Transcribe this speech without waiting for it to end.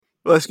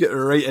Let's get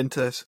right into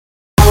this.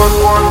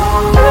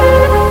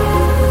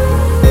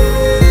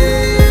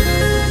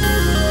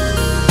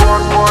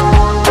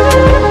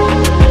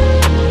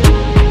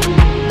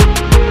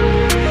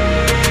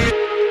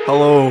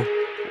 Hello,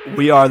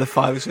 we are the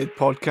Five Side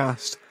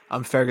Podcast.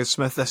 I'm Fergus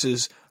Smith. This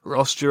is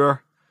Ross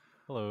Dewar.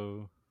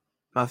 Hello.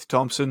 Matthew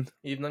Thompson.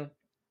 Evening.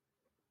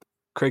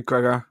 Craig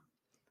Gregor.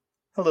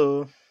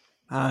 Hello.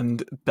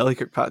 And Billy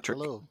Kirkpatrick.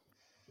 Hello.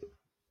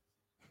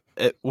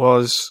 It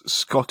was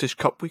Scottish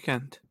Cup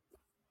weekend.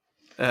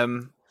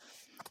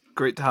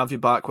 Great to have you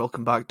back.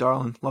 Welcome back,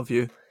 darling. Love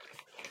you.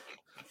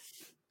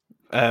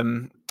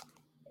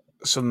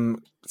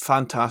 Some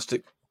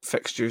fantastic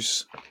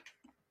fixtures,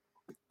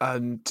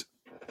 and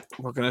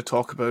we're going to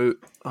talk about.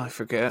 I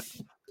forget.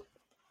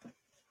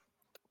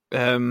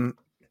 We'll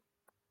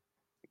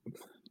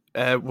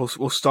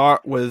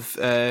start with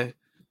an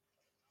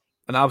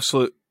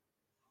absolute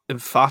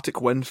emphatic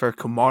win for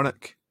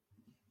Kilmarnock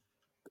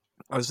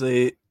as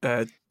they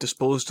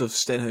disposed of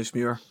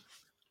Stenhousemuir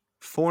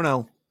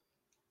 4-0.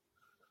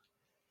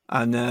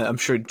 And I'm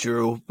sure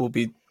Duro will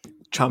be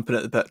champing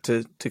at the bit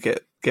to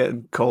get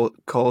and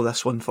call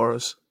this one for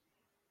us.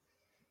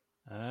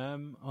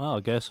 Well, I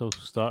guess I'll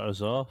start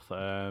us off.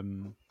 I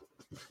know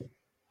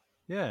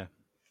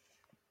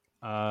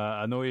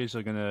he's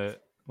going to,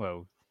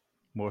 well,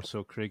 more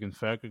so Craig and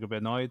Ferg are going to be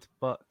annoyed,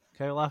 but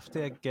Kyle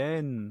Lafferty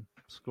again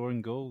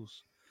scoring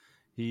goals.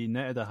 He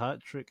netted a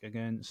hat-trick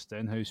against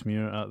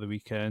Stenhousemuir at the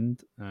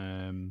weekend.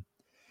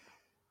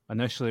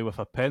 Initially with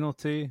a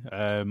penalty.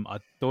 I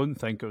don't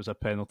think it was a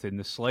penalty in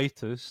the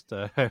slightest.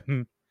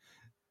 The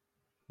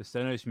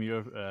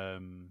Stenhousemuir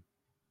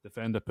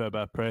defender put a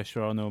bit of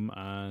pressure on him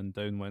and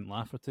down went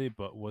Lafferty,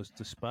 but was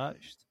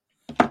dispatched.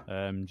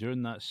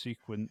 During that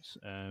sequence,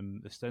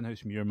 the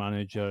Stenhousemuir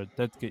manager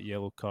did get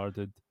yellow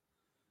carded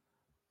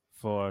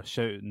for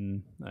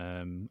shouting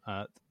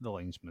at the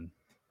linesman.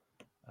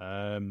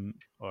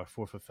 Or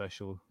fourth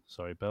official,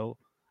 sorry, Bill.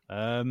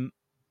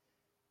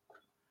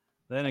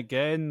 Then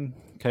again,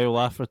 Kyle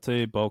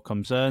Lafferty, ball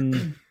comes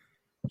in,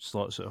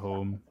 slots it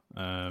home.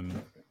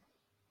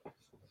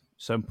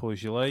 Simple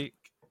as you like.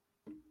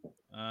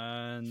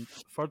 And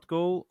third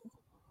goal,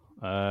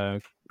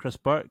 Chris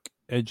Burke,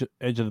 edge of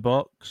the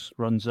box,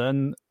 runs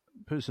in,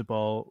 puts the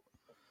ball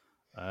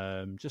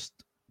just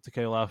to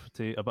Kyle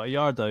Lafferty, about a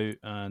yard out,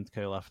 and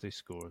Kyle Lafferty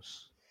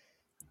scores.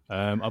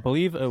 I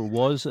believe it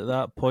was at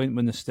that point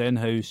when the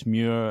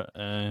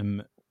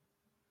Stenhousemuir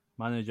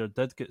manager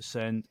did get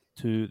sent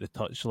to the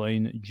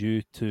touchline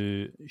due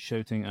to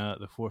shouting at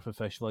the fourth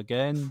official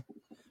again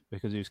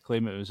because he was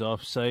claiming it was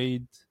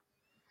offside.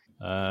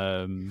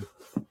 I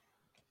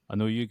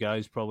know you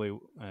guys probably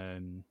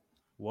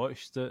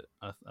watched it.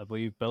 I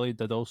believe Billy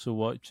did also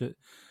watch it.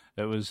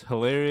 It was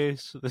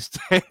hilarious. The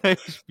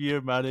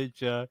Stenhousemuir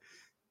manager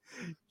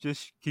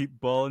just keep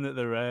balling at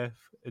the ref,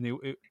 and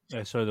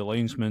the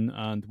linesman,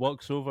 and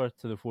walks over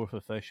to the fourth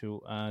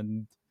official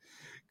and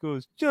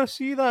goes, "Just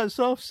see that's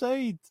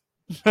offside."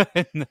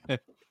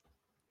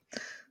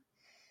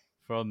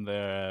 From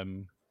there,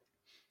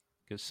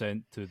 gets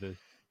sent to the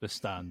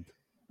stand.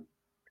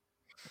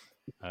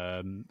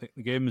 The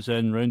game was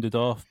then rounded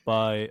off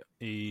by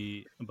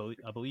I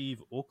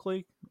believe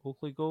Oakley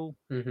goal.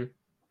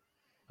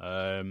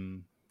 Mm-hmm.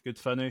 Good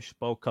finish.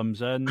 Ball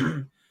comes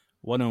in.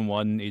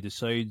 1-on-1, he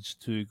decides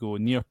to go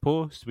near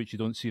post, which you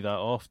don't see that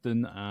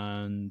often,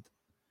 and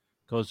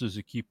causes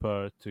the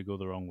keeper to go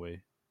the wrong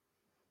way.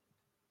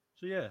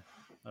 So yeah,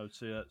 I would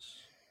say that's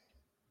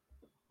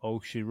all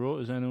she wrote.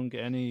 Does anyone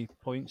get any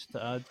points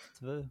to add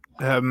to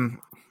the?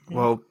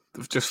 Well,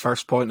 just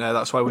first point there.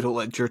 That's why we don't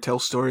let Dure tell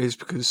stories,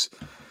 because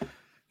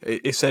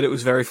he said it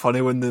was very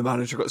funny when the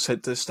manager got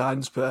sent to the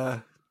stands,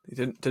 but he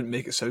didn't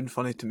make it sound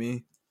funny to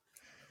me.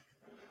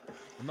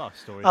 I'm not a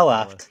story. I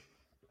laughed.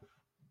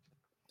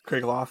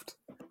 Craig laughed.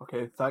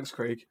 Okay, thanks,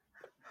 Craig.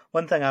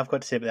 One thing I've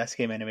got to say about this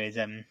game, anyways,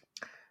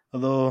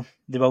 although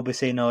they will be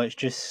saying, "No, it's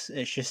just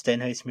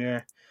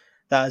Stenhousemuir,"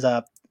 that is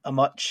a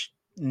much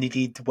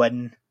needed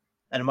win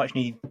and a much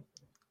needed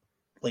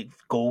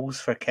goals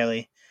for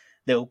Kelly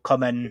that will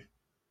come in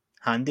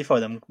handy for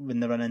them when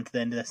they run into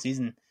the end of the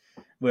season.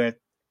 Where,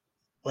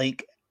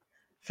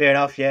 fair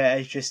enough, yeah,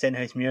 it's just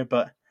Stenhousemuir,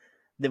 but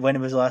when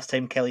was the last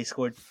time Kelly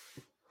scored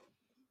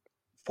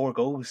 4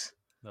 goals?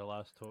 The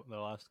last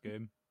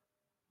game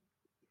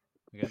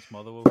against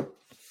Motherwell.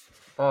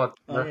 Oh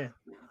yeah.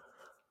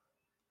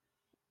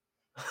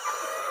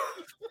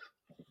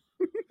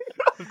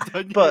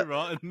 But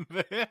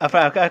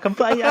I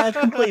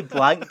completely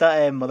blanked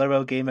that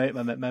Motherwell game out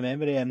of my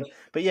memory.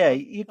 But yeah,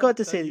 you've got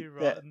to say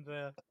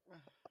that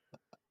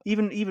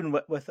even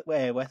with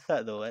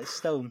that though, it's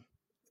still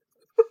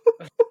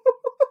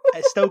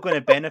going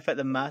to benefit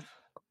them.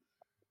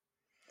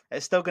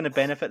 It's still going to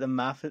benefit them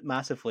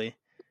massively.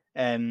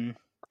 To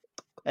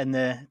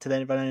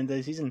then run into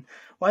the season.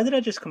 Why did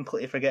I just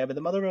completely forget about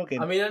the Motherwell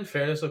game? I mean, in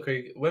fairness,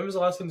 okay, when was the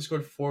last time they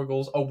scored 4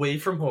 goals away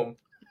from home?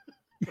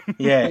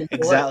 Yeah,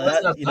 exactly.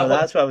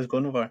 That's what I was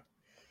going for.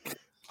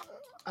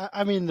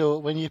 I mean, though,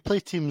 when you play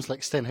teams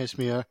like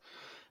Stenhousemuir,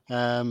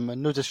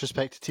 And no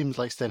disrespect to teams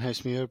like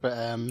Stenhousemuir,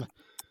 but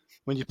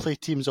when you play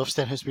teams of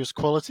Stenhousemuir's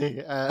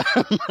quality,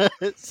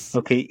 it's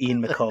Okay,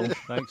 Ian McCall.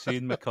 Thanks,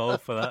 Ian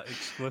McCall, for that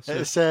exclusive.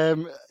 it's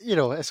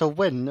it's a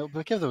win.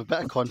 It'll give them a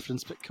bit of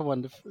confidence. But come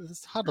on,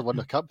 it's hardly won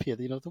a cup here.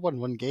 They won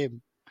one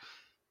game.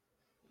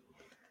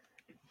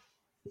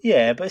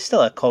 Yeah, but it's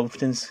still a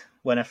confidence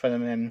winner for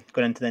them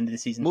going into the end of the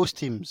season. Most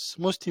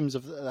teams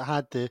have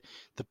had the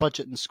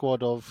budget and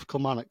squad of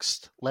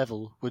Kilmarnock's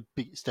level would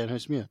beat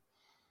Stenhousemuir.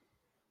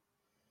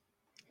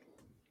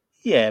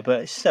 Yeah,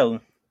 but it's still,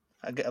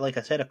 like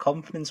I said, a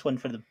confidence win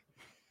for them.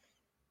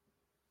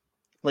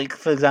 Like,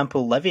 for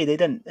example, Livy, they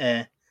didn't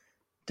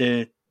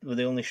they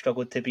only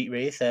struggled to beat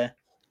Wraith. The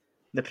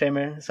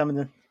Premier, some of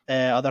the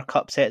other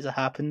cup sets that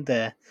happened,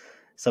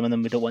 some of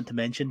them we don't want to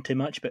mention too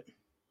much, but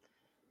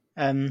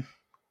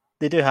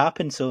they do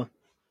happen, so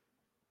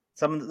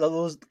some of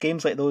those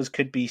games like those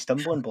could be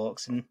stumbling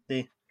blocks, and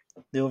they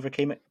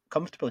overcame it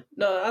comfortably.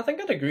 No, I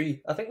think I'd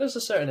agree. I think there's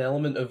a certain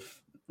element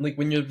of like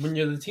when you're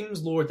the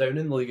teams lower down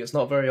in the league, it's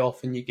not very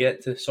often you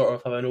get to sort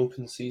of have an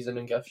open season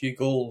and get a few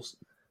goals.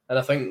 And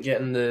I think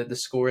getting the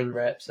scoring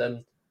reps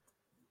in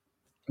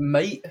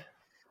might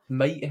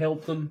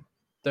help them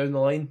down the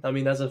line. I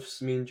mean,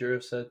 as me and Drew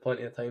have said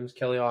plenty of times,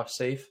 Kelly are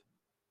safe,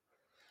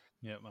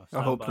 Yeah,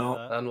 I hope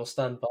not. and we'll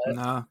stand by it.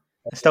 Nah.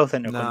 I still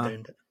think they're Nah.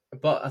 going down.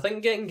 But I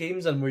think getting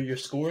games in where you're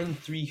scoring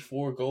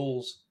 3-4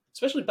 goals,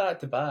 especially back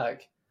to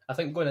back, I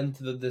think going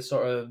into the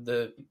sort of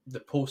the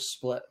post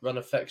split run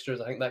of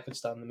fixtures, I think that could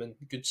stand them in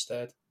good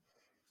stead.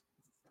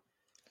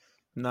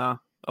 Nah.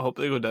 I hope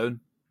they go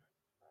down.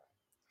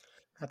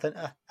 I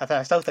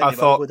still think I they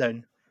thought- will go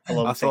down. I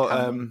Alongside thought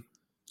Hamilton.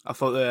 I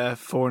thought the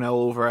 4-0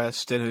 over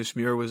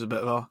Stenhousemuir was a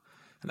bit of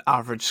an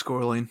average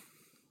scoreline.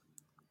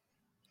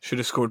 Should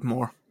have scored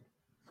more,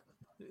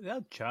 They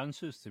had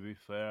chances, to be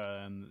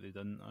fair, they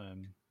didn't.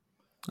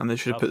 and they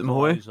should have put them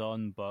away. capitalize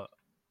on, but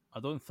I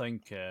don't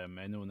think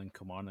anyone in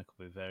Kilmarnock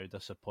will be very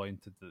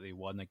disappointed that they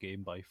won a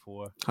game by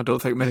 4. I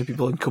don't think many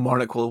people in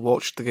Kilmarnock will have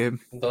watched the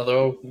game.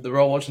 They're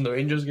all watching the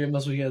Rangers game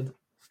this weekend.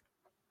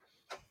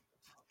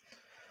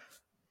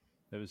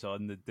 It was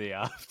on the day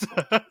after.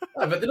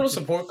 But they don't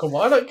support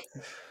Kilmarnock.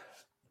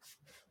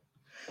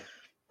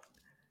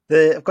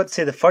 I've got to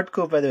say the third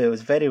goal, by the way,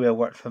 was very well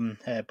worked from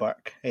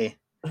Burke. I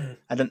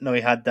didn't know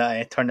he had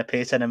that turn of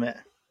pace in him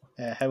at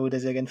how old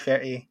is he again?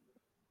 37,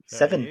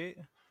 38?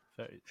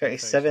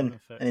 37,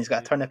 and he's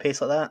got a turn of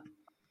pace like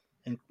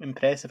that.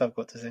 Impressive, I've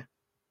got to say.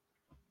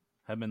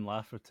 Him and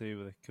Lafferty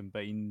with a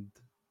combined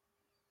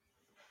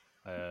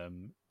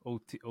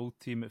old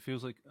team. It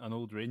feels like an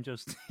old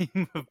Rangers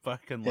team with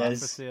Burke and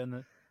Yes. Lafferty in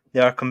it. They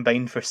are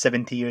combined for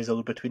 70 years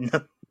old between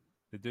them.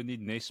 They do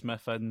need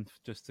Naismith in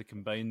just to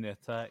combine the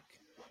attack.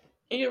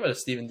 You get rid of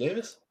Stephen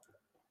Davis.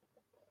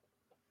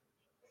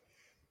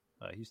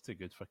 He's too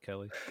good for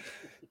Kelly.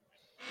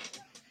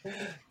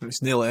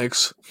 It's Neil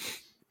Eggs.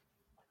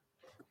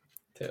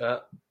 Take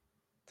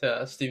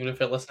that, Stephen, if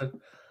you're listening.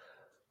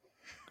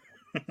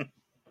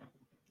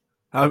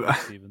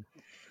 Stephen.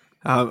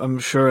 I'm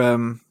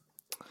sure.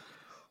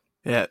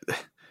 Yeah,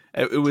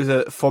 it was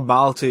a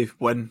formality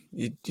win.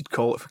 You'd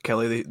call it for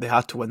Kelly. They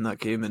had to win that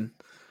game, and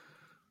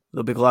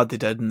they'll be glad they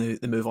did, and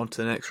they move on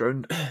to the next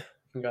round.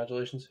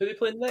 Congratulations. Who are they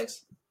playing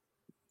next?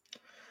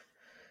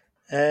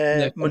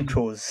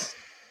 Montrose.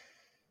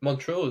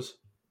 Montrose.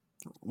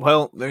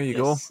 Well, there you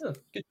go. Yes.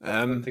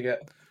 Yeah, good to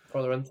get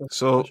further into.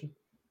 So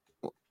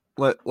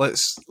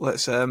let's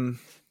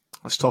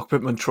talk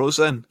about Montrose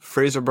then.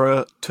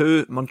 Fraserburgh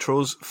 2,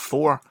 Montrose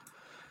 4.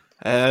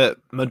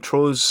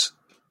 Montrose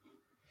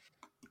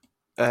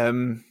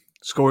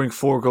scoring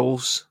 4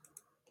 goals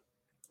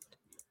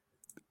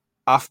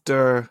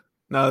after.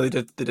 No, they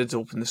did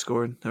open the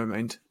scoring. Never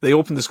mind. They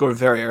opened the score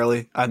very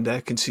early and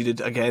conceded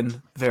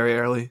again very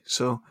early.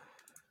 So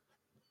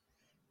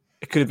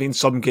it could have been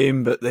some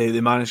game, but they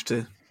managed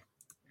to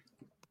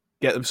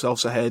get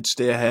themselves ahead,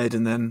 stay ahead,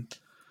 and then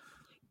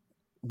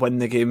win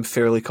the game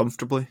fairly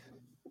comfortably.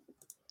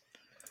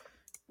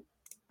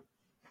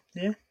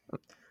 Yeah.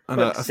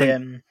 And I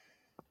think it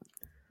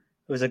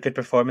was a good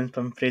performance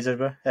from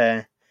Fraserburgh.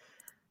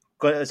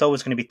 It's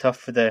always going to be tough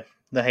for the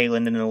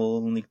Highland and the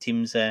Lowland League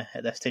teams at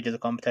this stage of the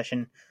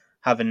competition,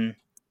 having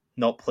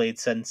not played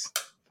since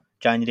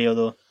January,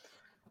 although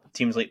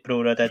teams like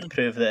Brora did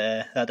prove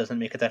that that doesn't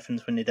make a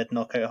difference when they did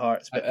knock out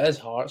Hearts. It is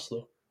Hearts,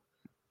 though.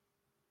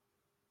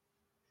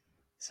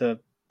 So,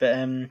 but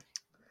I'm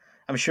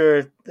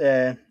sure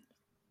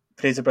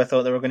Fraserburgh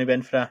thought they were going to be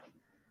in for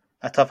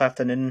a tough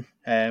afternoon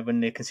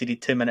when they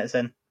conceded 2 minutes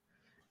in.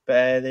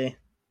 But they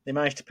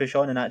managed to push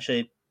on and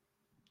actually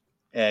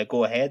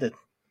go ahead at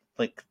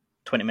like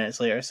 20 minutes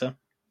later, so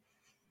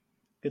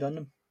good on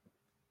them.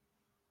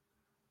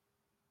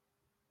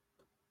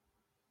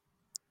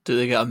 do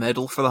they get a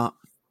medal for that?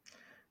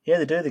 Yeah,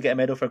 they do. They get a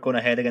medal for going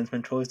ahead against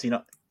Montrose. You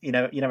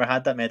never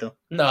had that medal.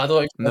 No, I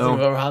don't think No.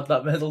 I've ever had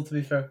that medal, to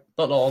be fair.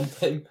 Not in a long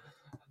time.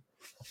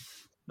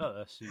 Not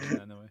this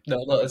season, anyway.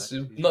 No, not this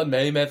season. Not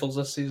many medals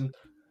this season.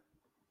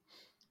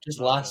 Just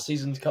last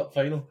season's cup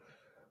final.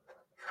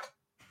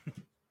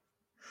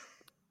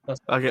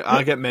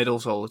 I get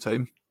medals all the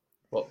time.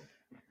 What?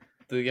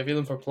 Do they give you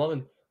them for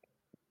plumbing?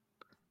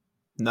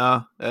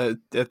 Nah,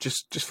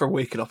 just for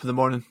waking up in the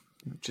morning.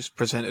 Just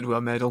presented with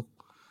a medal.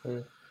 Yeah.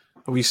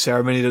 A wee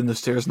ceremony down the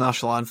stairs,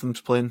 national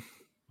anthem's playing.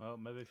 Well,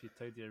 maybe if you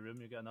tidy your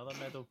room, you get another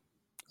medal.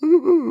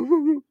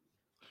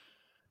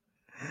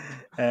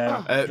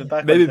 But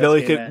back Maybe onto this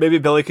Billy game, could maybe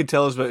Billy could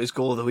tell us about his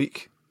goal of the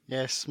week.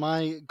 Yes,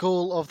 my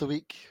goal of the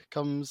week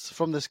comes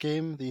from this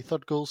game. The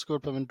third goal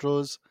scored by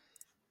Montrose.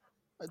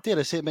 Dare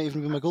I say it might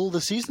even be my goal of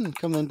the season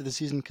coming into the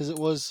season because it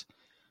was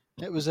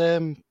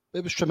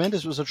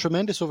tremendous. It was a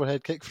tremendous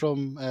overhead kick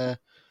from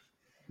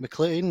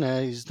McLean.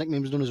 His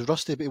nickname is known as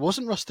Rusty, but he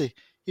wasn't rusty.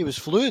 He was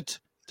fluid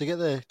to get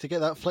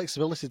that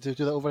flexibility to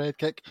do that overhead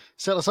kick.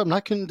 Certainly something I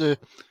couldn't do.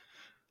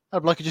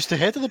 I'd be lucky just to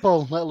head to the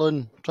ball, let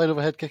alone try and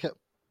overhead kick it.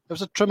 It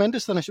was a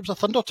tremendous finish. It was a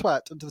thunder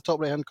twat into the top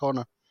right hand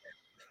corner.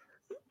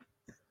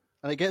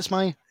 And it gets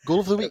my goal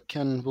of the week,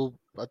 and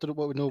I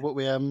don't know what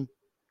we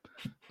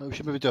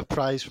should maybe do a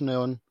prize from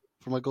now on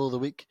for my goal of the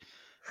week.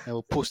 And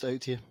we'll post it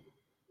out to you.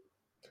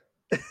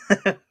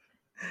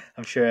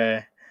 I'm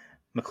sure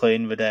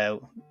McLean would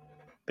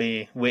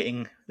be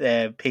waiting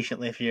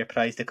patiently for your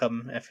prize to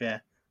come if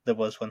there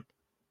was one.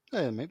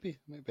 Yeah, maybe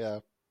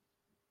a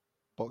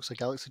box of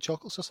Galaxy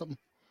chocolates or something.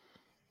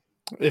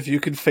 If you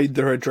can find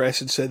their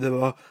address and send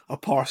them a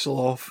parcel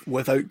off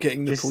without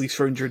getting the police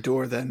round your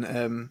door,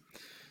 then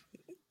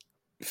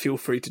feel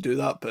free to do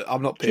that. But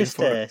I'm not paying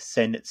for it.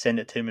 Send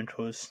it to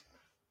Montrose.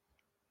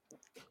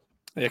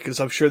 Yeah, because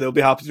I'm sure they'll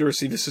be happy to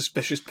receive a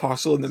suspicious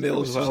parcel in the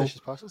mail as well.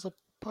 Suspicious parcel. It's a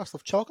parcel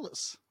of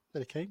chocolates.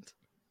 Very kind.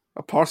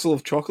 A parcel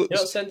of chocolates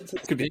Yeah, send it to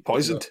could be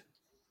poisoned.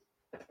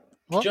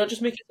 Do you not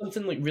just make it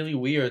something like really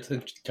weird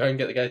and try and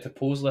get the guy to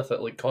pose with it,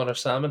 like Connor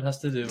Salmon has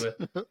to do with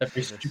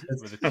every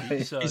stupid With the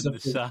pizza and the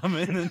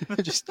salmon.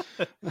 Just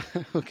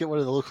we'll get one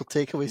of the local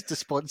takeaways to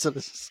sponsor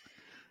us.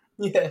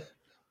 Yeah.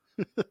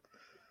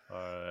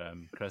 Or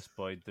Chris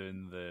Boyd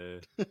doing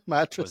the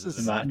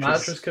Mattresses.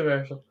 Mattress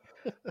commercial.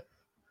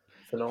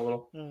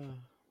 Phenomenal.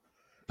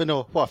 But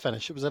no, what a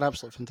finish. It was an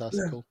absolute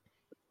fantastic goal.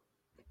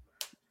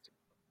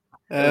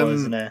 It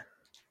was, and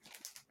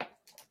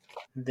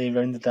they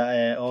rounded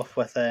that off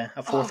with a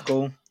fourth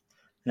goal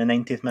in the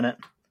 90th minute,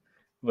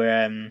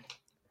 where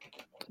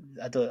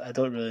I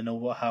don't really know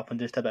what happened.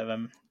 Just a bit of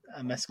a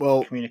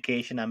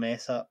miscommunication, a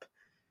mess up,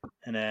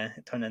 and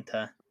it turned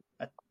into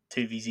a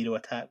 2v0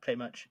 attack pretty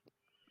much.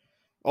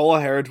 All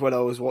I heard when I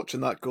was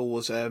watching that goal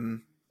was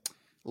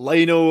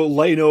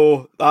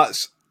Lino,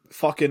 that's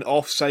fucking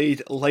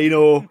offside,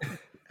 Lino.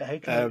 How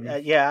can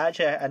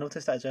actually I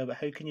noticed that as well, but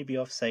how can you be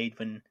offside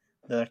when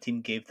the other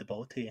team gave the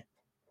ball to you?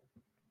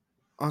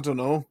 I don't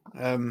know.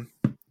 I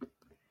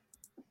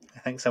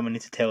think someone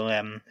needs to tell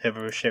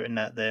whoever was shouting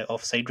at the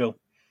offside rule.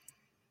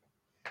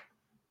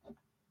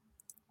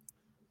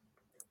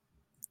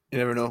 You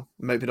never know.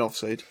 It might be an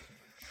offside.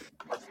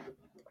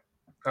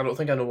 I don't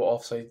think I know what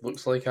offside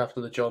looks like after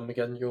the John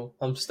McGinn goal.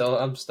 I'm still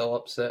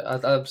upset.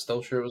 I'm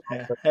still sure it was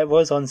offside. It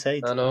was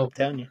onside. I know. I'm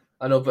telling you.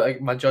 I know, but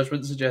my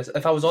judgment suggests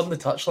if I was on the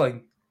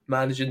touchline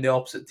managing the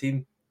opposite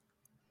team,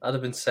 I'd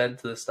have been sent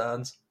to the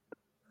stands.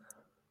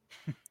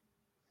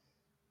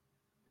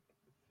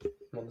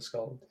 I'm on the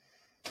Scotland.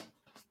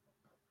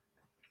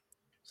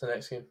 What's the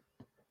next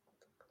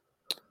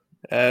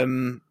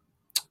game?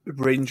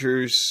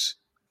 Rangers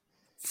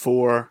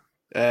 4,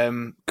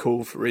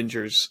 Cove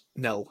Rangers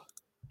 0.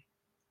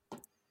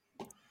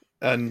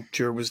 And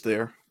Jure was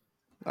there,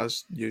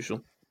 as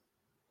usual.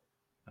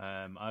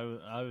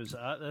 I was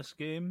at this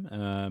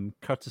game,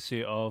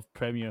 courtesy of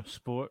Premier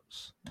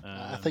Sports.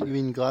 I think you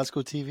mean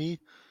Glasgow TV.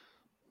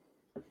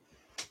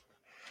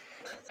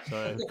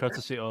 Sorry,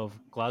 courtesy of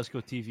Glasgow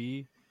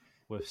TV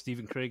with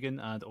Stephen Craigan,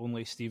 and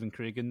only Stephen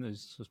Craigan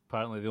is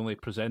apparently the only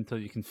presenter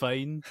you can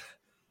find.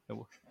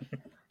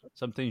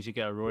 Sometimes you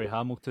get a Rory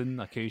Hamilton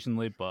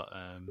occasionally, but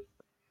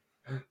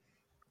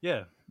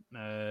yeah.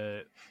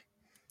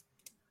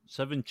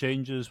 7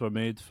 changes were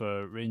made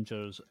for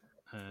Rangers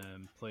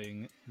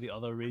playing the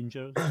other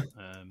Rangers,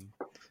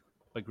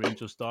 big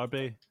Rangers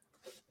derby,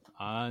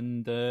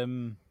 and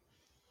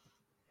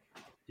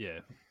yeah,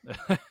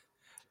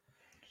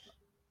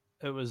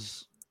 it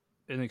was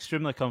an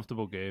extremely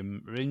comfortable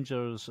game.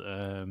 Rangers,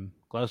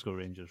 Glasgow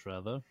Rangers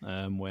rather,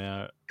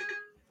 were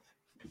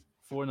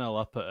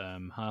 4-0 up at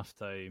half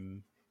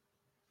time,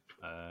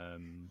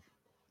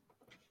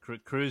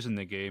 cruising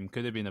the game.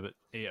 Could have been about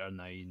 8 or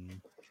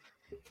 9.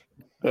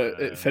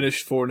 It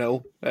finished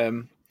 4-0,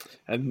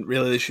 and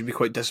really they should be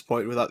quite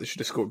disappointed with that. They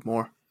should have scored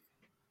more.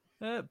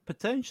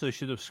 Potentially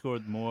should have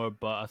scored more,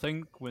 but I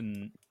think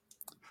when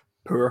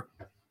Poor.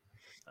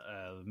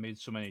 they've made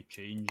so many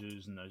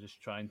changes and they're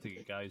just trying to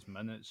get guys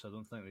minutes, I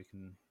don't think they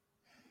can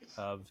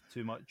have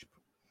too much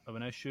of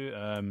an issue.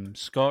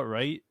 Scott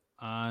Wright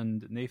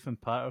and Nathan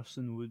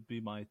Patterson would be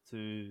my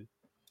 2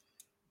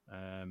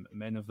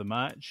 men of the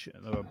match.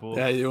 They were both.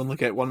 Yeah, you only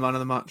get one man of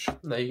the match.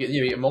 No,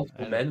 you get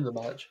multiple men in the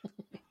match.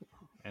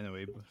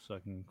 Anyway, so I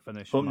can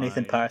finish. Hope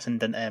Nathan Patterson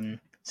didn't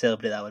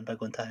celebrate that one by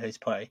going to a house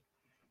party.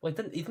 Well,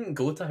 he didn't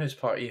go to a house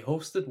party. He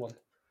hosted one.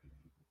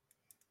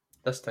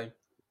 This time.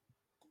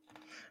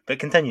 But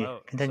continue.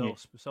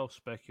 It's all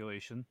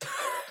speculation.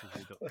 'Cause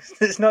we don't-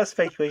 It's not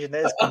speculation.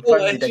 It is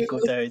confirmed he did go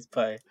to his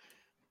party.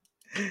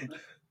 Yeah,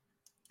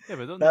 but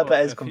we don't No, know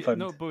but it's if he, confirmed.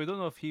 no, but we don't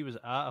know if he was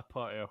at a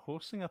party or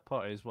hosting a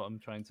party. Is what I'm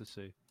trying to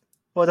say.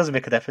 Well, it doesn't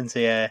make a difference.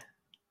 Yeah.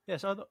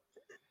 Yes, I don't.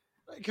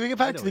 Can we get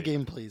back to the Anyway.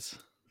 game, please?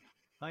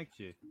 Thank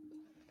you.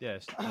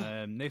 Yes,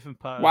 Nathan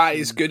Patterson. Why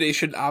is good? He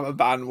shouldn't have a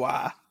ban.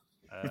 Why?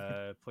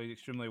 Played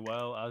extremely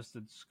well, as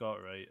did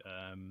Scott Wright.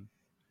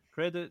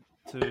 Credit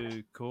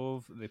to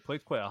Cove. They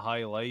played quite a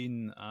high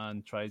line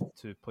and tried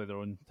to play their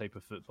own type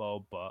of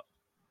football, but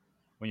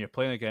when you're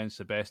playing against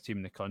the best team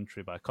in the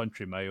country by a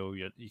country mile,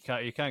 you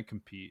can't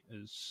compete.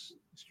 It's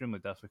extremely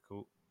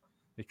difficult.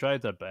 They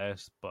tried their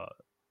best, but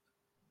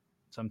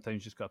sometimes you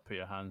just got to put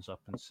your hands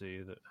up and say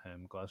that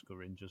Glasgow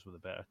Rangers were the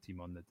better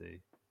team on the day.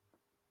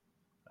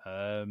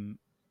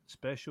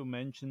 Special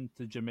mention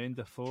to Jermaine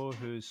Defoe,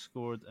 who's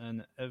scored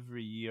in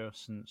every year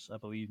since, I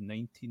believe,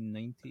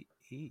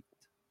 1998,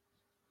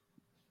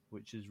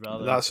 which is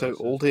rather That's how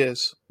impressive. old he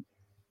is.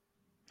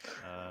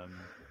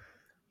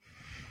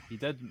 He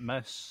did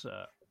miss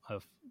a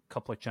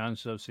couple of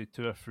chances, obviously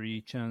 2 or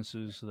 3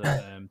 chances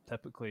that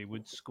typically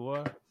would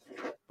score,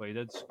 but he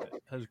did.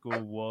 His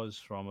goal was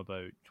from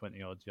about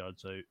 20 odd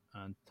yards out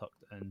and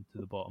tucked into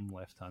the bottom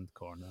left-hand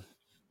corner.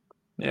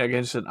 Yeah,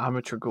 against an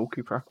amateur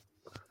goalkeeper.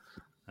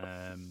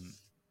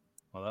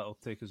 Well, that'll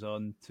take us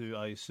on to,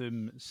 I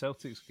assume,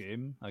 Celtic's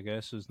game. I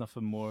guess there's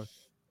nothing more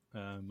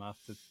I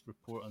have to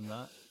report on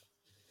that.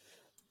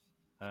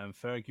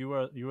 Ferg, you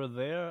were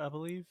there, I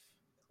believe.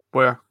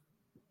 Where?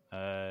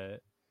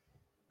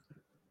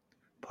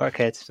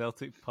 Parkhead.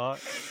 Celtic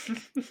Park.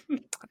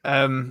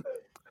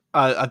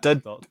 I did.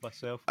 Stopped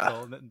myself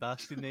calling it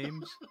nasty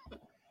names.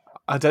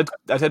 I did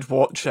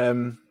watch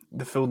the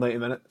full 90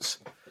 minutes.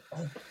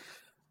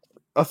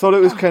 I thought it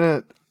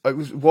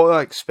was what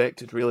I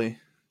expected, really.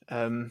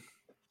 The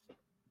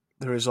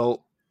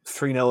result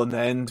 3-0 in the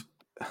end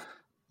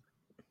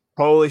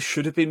probably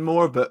should have been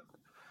more, but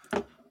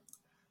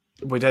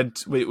we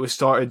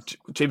started.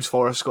 James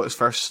Forrest got his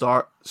first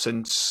start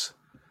since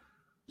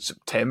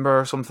September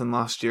or something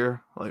last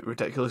year, like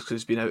ridiculous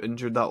because he's been out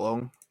injured that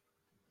long.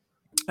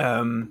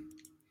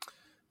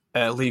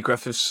 Lee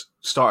Griffiths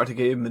started a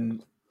game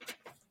and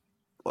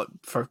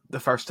for the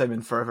first time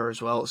in forever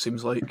as well. It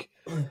seems like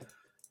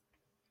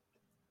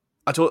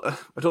I don't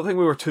think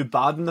we were too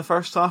bad in the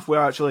first half. We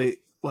were actually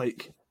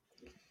like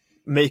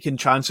making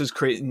chances,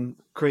 creating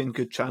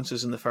good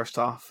chances in the first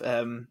half.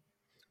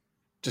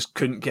 Just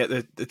couldn't get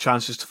the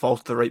chances to fall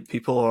to the right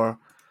people or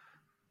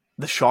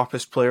the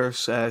sharpest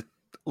players.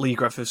 Lee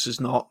Griffiths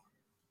is not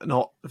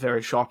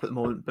very sharp at the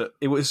moment, but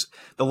it was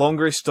the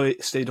longer he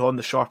stayed on,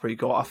 the sharper he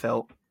got. I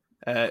felt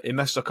he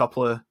missed a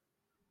couple of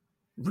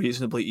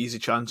reasonably easy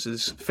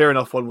chances. Fair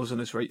enough, one was on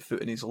his right foot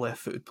and he's a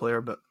left-footed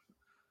player, but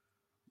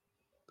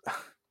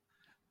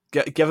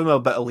give him a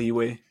bit of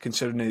leeway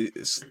considering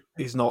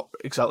he's not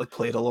exactly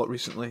played a lot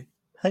recently.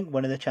 I think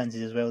one of the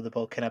chances as well, the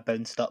ball kind of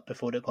bounced up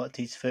before it got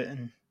to his foot,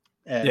 and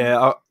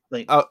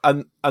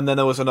and then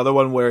there was another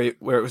one where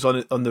it was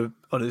on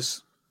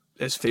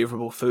his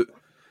favourable foot,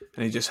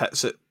 and he just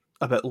hits it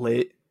a bit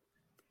late,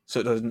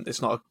 so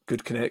it's not a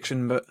good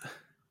connection. But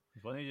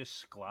one he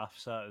just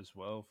sclaffs at as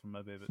well from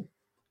maybe about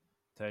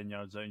 10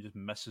 yards out and just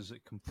misses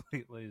it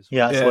completely. As well.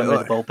 Yeah, that's one where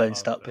the ball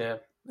bounced up.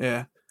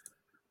 Yeah.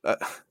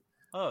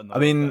 Oh no! I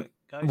mean,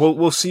 guys,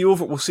 we'll see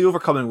over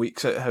coming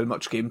weeks how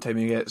much game time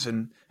he gets,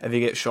 and if he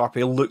gets sharper.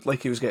 He looked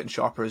like he was getting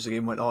sharper as the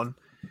game went on.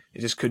 He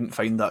just couldn't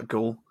find that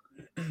goal.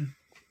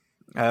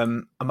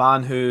 A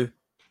man who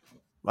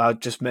I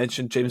just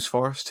mentioned, James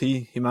Forrest,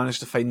 he managed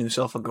to find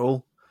himself a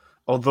goal,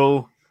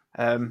 although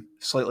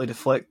slightly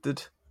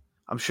deflected.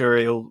 I'm sure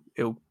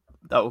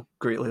that'll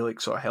greatly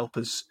sort of help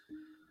us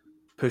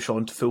push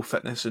on to full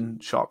fitness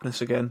and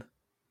sharpness again.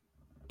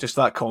 Just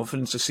that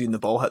confidence of seeing the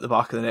ball hit the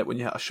back of the net when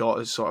you hit a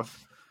shot is sort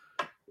of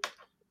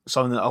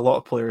something that a lot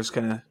of players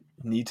kind of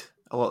need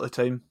a lot of the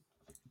time.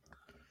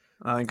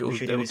 I think He was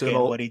getting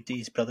worried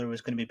his brother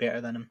was going to be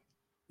better than him.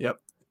 Yep.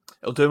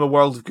 It'll do him a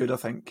world of good, I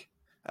think.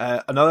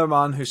 Another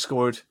man who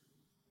scored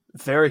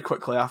very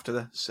quickly after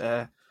this,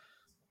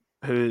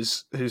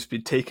 who's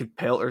been taking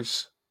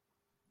pelters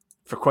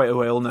for quite a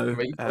while now,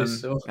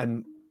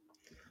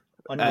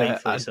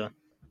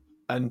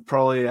 and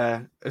probably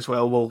as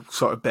well will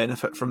sort of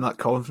benefit from that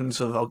confidence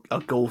of a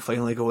goal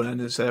finally going in,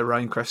 is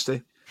Ryan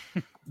Christie.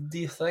 Do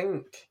you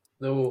think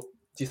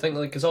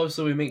because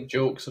obviously we make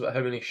jokes about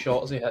how many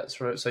shots he hits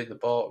from outside the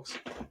box?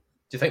 Do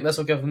you think this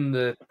will give him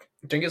do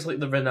you think it's like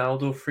the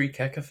Ronaldo free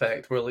kick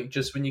effect, where like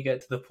just when you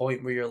get to the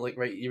point where you're like,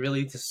 right, you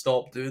really need to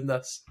stop doing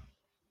this,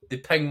 they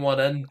ping one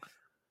in,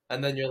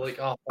 and then you're like,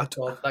 oh my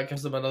god, that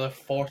gives them another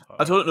 40.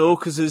 I don't know,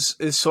 because his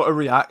sort of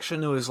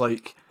reaction was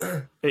like,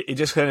 he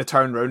just kind of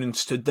turned around and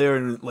stood there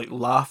and like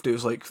laughed. It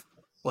was like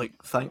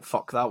thank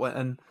fuck that went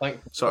in,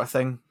 sort of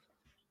thing.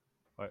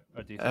 Or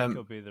do you think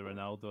it'll be the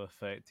Ronaldo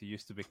effect? He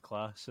used to be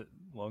class at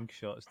long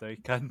shots, now he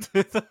can't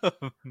do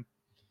them.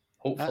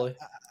 Hopefully.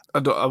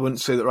 I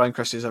wouldn't say that Ryan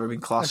Christie's ever been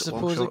class at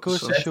long shots. I suppose it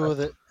goes to show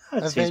that I'd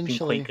say it's been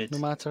eventually, quite good. no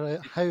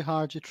matter how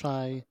hard you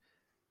try,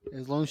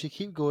 As long as you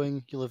keep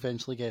going, you'll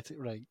eventually get it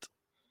right.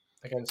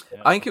 against.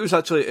 Yeah. I think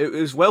it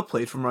was well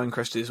played from Ryan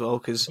Christie as well,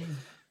 because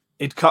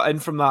he'd cut in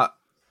from that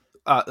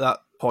at that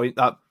point,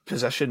 that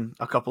position,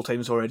 a couple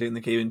times already in the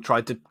game, and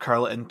tried to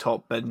curl it in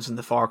top bins in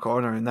the far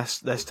corner. And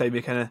this time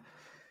he kind of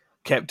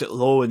kept it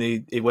low, and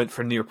he went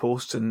for near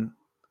post and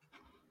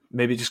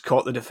maybe just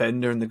caught the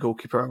defender and the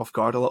goalkeeper off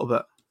guard a little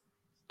bit,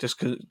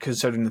 just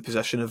considering the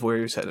position of where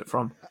he was hitting it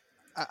from.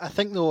 I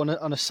think, though,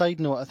 on a side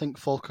note, I think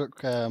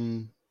Falkirk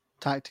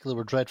tactically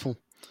were dreadful.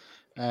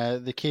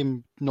 They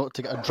came not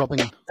to get a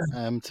drubbing,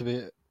 to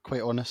be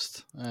quite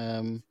honest.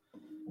 They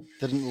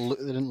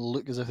didn't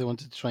look as if they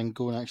wanted to try and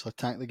go and actually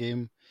attack the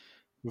game.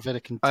 We're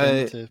very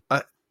content to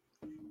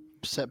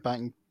sit back.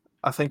 And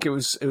I think it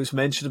was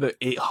mentioned about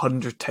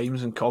 800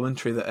 times in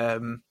commentary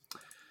that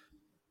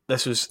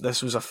this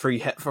was a free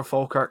hit for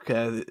Falkirk.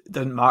 It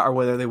didn't matter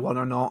whether they won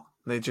or not.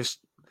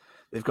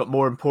 They've got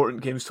more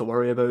important games to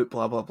worry about.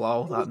 Blah blah blah.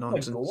 All that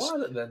nonsense. Go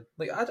at it then.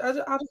 Like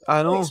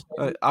I know.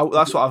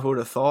 That's what I would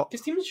have thought.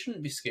 Because teams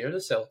shouldn't be scared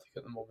of Celtic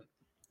at the moment.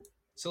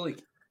 So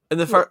like In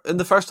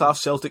the first half,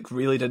 Celtic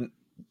really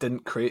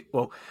didn't create.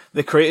 Well,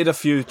 they created a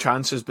few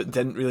chances, but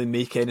didn't really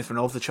make anything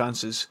of the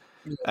chances.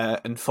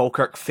 And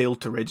Falkirk failed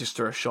to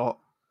register a shot.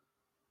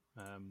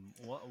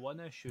 One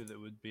issue that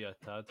would be a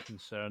tad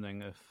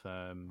concerning if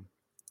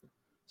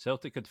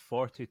Celtic had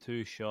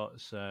 42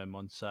 shots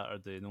on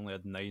Saturday and only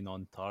had 9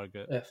 on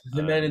target. if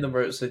the many of them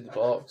were outside the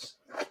box.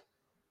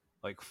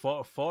 Like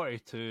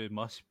 42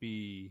 must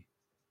be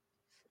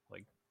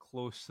like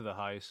close to the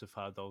highest they've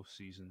had all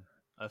season,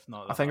 if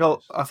not. I think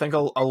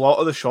a lot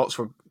of the shots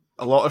were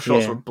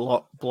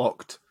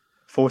blocked.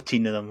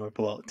 14 of them were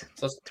blocked.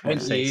 So that's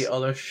 26. 28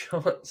 other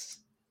shots.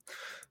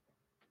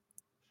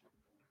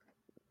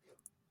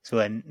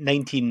 So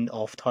 19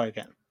 off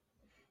target,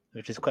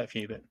 which is quite a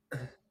few, but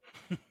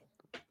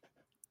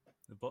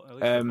at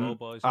least the ball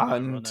boys didn't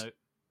and run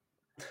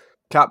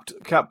out.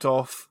 capped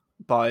off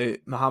by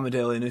Mohamed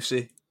El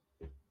Enoussi.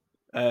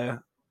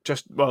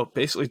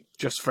 Basically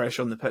just fresh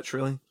on the pitch,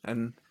 really,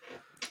 and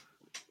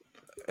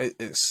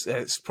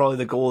it's probably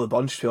the goal of the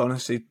bunch, to be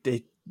honest.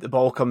 The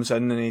ball comes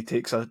in and he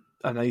takes a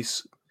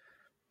nice,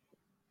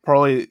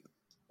 probably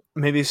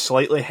maybe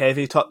slightly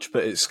heavy touch,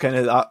 but it's kind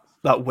of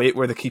that weight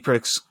where the keeper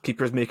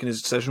is making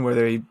his decision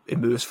whether he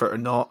moves for it or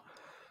not,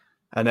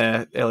 and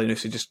El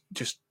Enoussi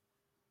just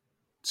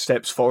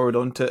steps forward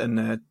onto it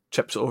and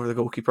chips it over the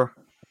goalkeeper.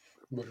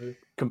 Mm-hmm.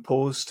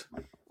 Composed.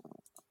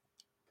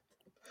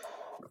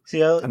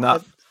 see,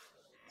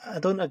 I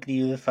don't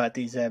agree with the fact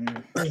that he's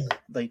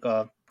like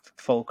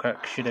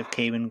Falkirk should have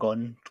came and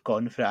gone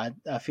for it.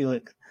 I feel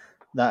like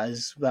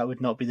that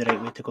would not be the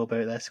right way to go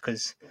about this,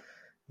 because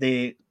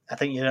I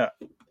think you're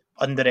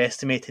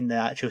underestimating the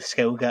actual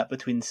skill gap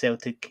between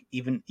Celtic,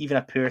 even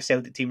a poor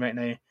Celtic team right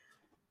now,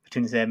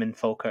 between them and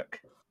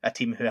Falkirk, a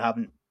team who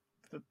haven't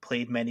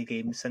played many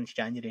games since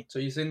January. So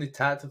you're saying they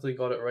tactically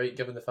got it right,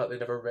 given the fact they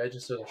never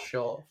registered a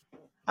shot?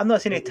 I'm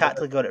not saying they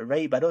tactically got it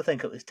right, but I don't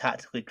think it was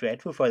tactically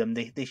dreadful for them.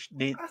 They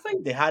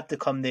had to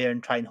come there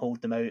and try and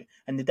hold them out,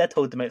 and they did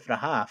hold them out for a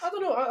half. I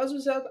don't know. As I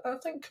said, I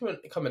think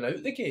coming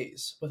out the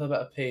gates with a bit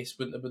of pace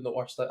wouldn't have been the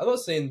worst. I'm not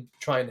saying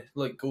trying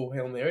to go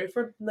Hail Mary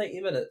for 90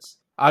 minutes.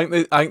 I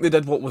think they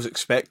did what was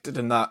expected,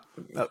 and that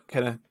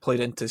kind of played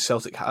into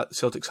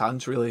Celtic's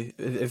hands, really.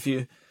 If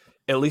you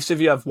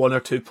have one or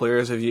two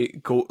players, if you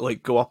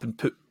go up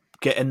and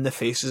get in the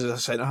faces of the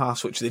centre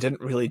halves, which they didn't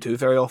really do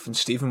very often.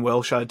 Stephen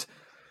Welsh had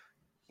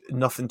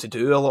nothing to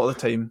do a lot of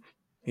the time.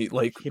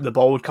 The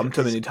ball would come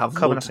to him and he'd have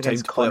loads of time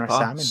to play a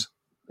pass.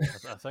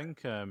 I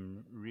think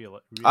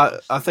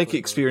I think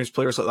experienced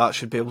players like that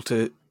should be able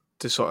to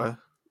sort of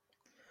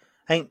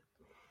I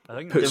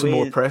think put some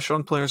more pressure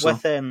on players.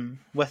 With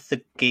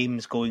the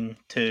games going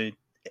to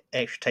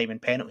extra time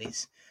and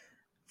penalties,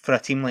 for a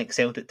team like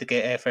Celtic to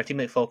get, for a team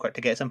like Falkirk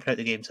to get something out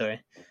of the game,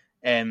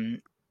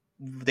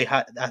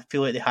 I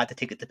feel like they had to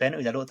take it to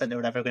penalties. I don't think they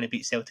were ever going to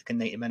beat Celtic in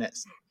 90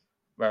 minutes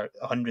or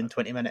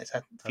 120 minutes.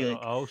 I feel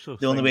like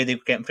the only way they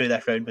were getting through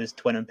that round was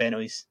to win on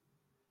penalties.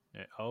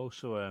 I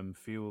also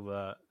feel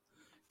that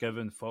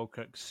given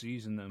Falkirk's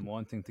season and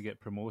wanting to get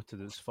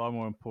promoted, it's far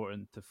more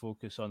important to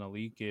focus on a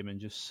league game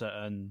and just sit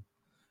in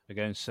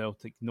against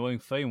Celtic, knowing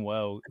fine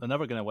well they're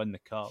never going to win the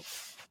cup.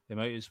 They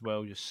might as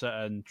well just sit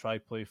in, try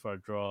play for a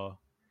draw,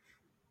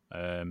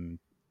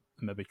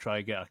 maybe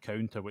try get a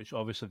counter, which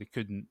obviously they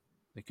couldn't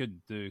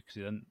do because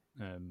they didn't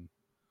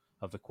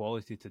have the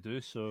quality to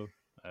do so.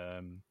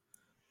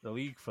 The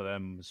league for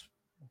them was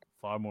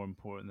far more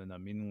important than a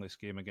meaningless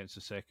game against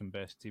the second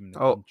best team in the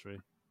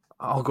country.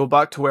 I'll go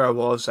back to where I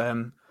was.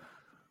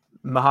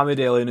 Mohamed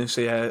El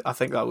Enoussi, I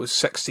think that was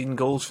 16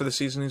 goals for the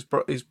season he's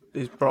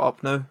brought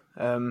up now,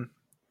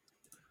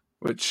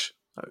 which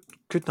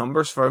good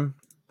numbers for him.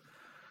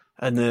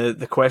 And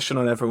the question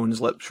on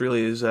everyone's lips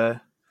really is,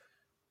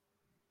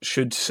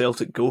 should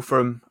Celtic go for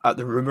him at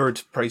the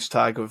rumoured price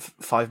tag of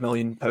 £5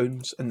 million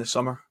in the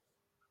summer?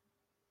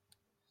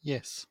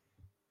 Yes.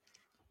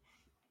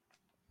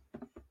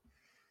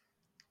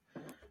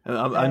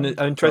 I'm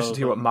interested to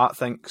hear what Matt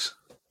thinks.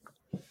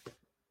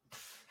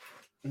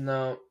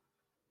 No,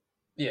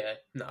 Yeah,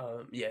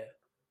 no, yeah.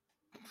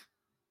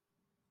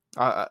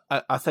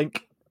 I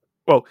think,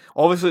 well,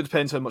 obviously it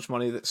depends how much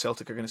money that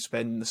Celtic are going to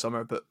spend in the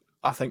summer, but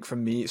I think for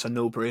me it's a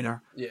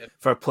no-brainer Yeah,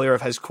 for a player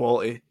of his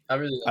quality, I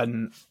really like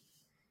and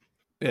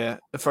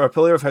for a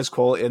player of his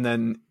quality, and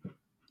then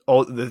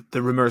all the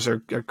rumours are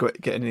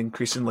getting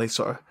increasingly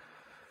sort of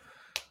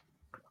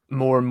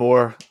more and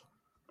more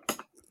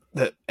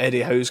that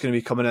Eddie Howe's going to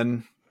be coming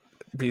in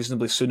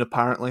reasonably soon.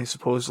 Apparently,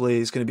 supposedly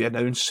he's going to be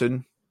announced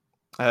soon.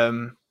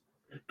 And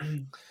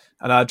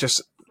I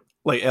just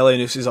like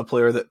Elyounoussi is a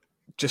player that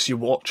just you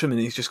watch him and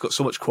he's just got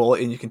so much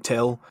quality, and you can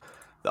tell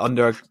that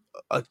under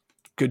a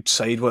good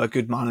side with a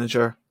good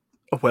manager,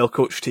 a well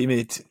coached team,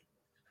 he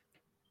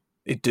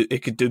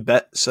could do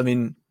bits. I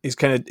mean, he's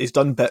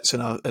done bits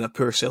in a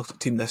poor Celtic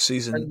team this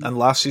season, and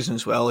last season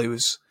as well. He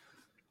was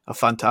a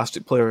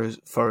fantastic player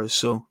for us.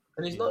 So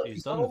and he's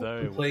He's not done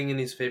very well. playing in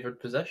his favoured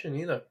position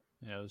either.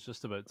 Yeah, I was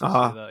just about to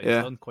say that. He's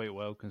yeah. done quite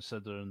well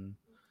considering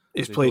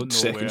he's they played don't know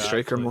second where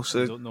striker actually, most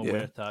they of don't know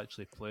where to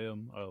actually play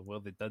him, or well,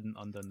 they didn't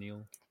under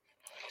Neil.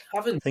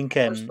 Having I think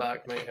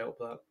back might help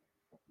that.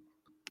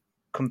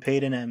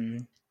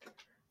 comparing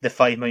the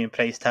 £5 million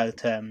price tag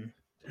to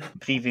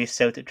previous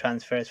Celtic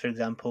transfers, for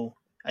example,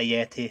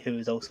 Ayeti, who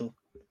was also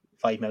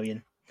 £5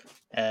 million,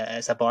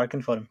 it's a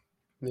bargain for him.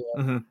 Yeah,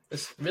 Mm-hmm.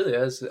 it really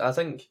is. I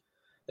think,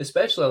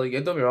 especially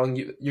like don't be wrong,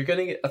 you're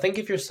gonna get. I think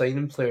if you're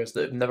signing players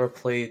that have never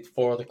played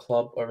for the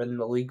club or in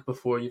the league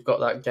before, you've got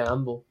that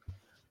gamble.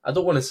 I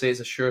don't want to say it's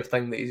a sure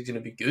thing that he's going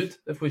to be good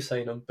if we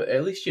sign him, but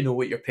at least you know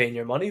what you're paying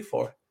your money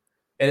for.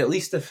 And at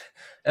least if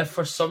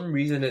for some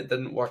reason it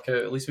didn't work out,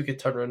 at least we could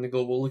turn around and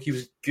go, well, look, he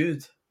was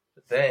good.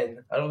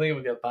 Then I don't think it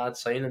would be a bad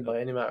signing by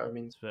any matter. I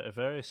mean, It's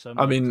very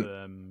similar mean-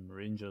 to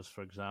Rangers,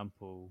 for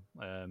example,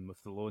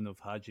 with the loan of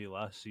Hadji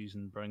last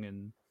season,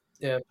 bringing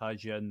Yeah.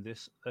 Hadji in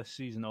this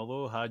season.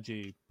 Although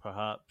Hadji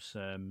perhaps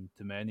to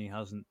many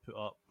hasn't put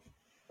up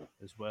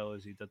as well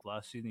as he did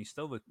last season, he's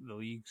still the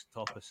league's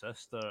top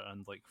assister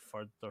and like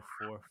third or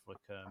fourth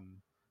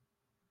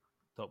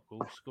top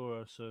goal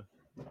scorer. So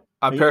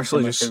I Even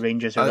personally similar just to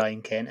Rangers or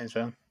Ryan Kent as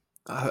well.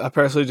 I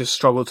personally just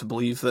struggle to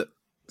believe that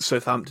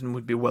Southampton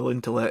would be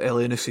willing to let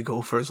Elyounoussi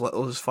go for as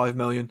little as $5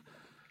 million.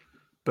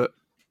 But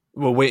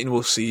we'll wait and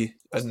we'll see.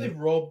 they And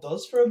robbed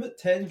us for about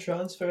 10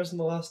 transfers in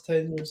the last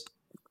 10 years.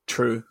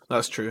 true,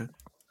 that's true.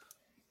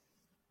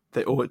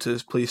 They owe it to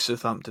us, please,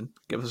 Southampton.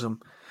 Give us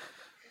some.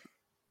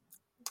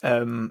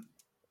 And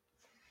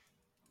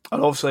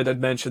obviously, I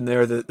did mention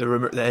there that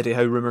the Eddie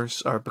Howe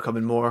rumours are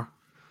becoming more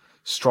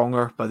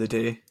stronger by the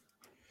day.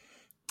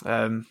 It's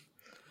going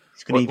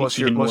to be what's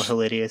your- even more what's-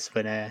 hilarious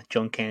when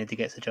John Kennedy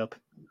gets a job.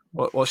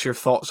 What's your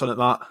thoughts on it,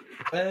 Matt?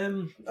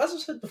 As I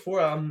said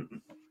before, I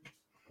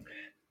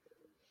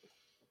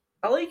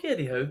like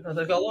Eddie Howe.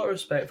 I've got a lot of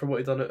respect for what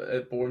he done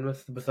at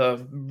Bournemouth with a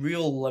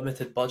real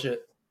limited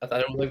budget. I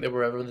don't think they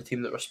were ever the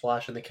team that were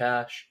splashing the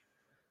cash.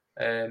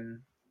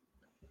 And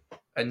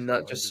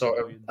that just sort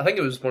of, I think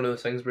it was one of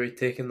those things where he'd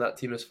taken that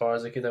team as far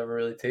as he could ever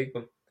really take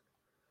them.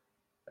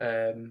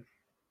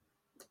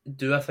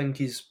 Do I think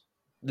he's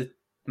the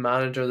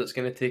manager that's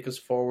going to take us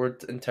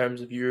forward in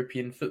terms of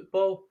European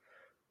football?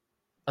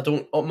 I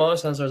don't. My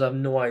honest answer is I have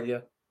no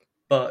idea.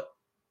 But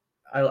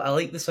I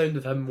like the sound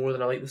of him more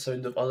than I like the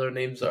sound of other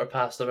names that are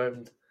passed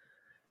around.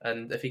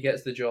 And if he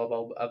gets the job,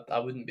 I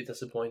wouldn't be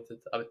disappointed.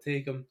 I would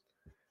take him.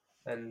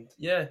 And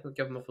yeah, I'll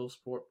give him a full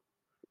support.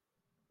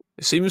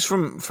 It seems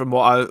from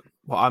what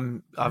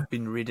I've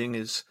been reading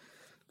is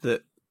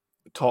that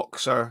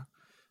talks are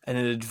in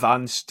an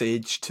advanced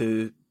stage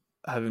to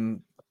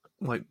having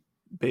like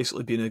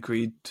basically been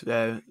agreed,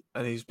 and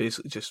he's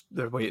basically just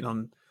they're waiting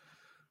on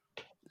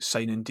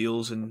signing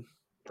deals and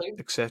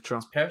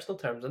etc. Personal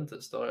terms, isn't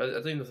it? Still, I don't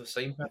even know if they've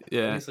signed.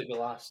 Yeah. I think it's like the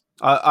last.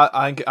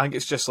 I think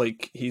it's just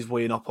like he's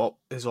weighing up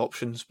his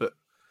options, but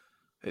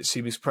it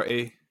seems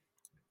pretty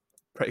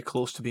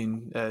close to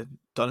being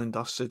done and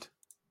dusted.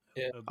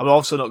 Yeah. I'm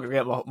also not going to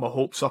get my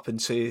hopes up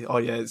and say, oh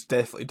yeah, it's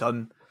definitely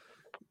done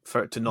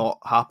for it to not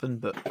happen,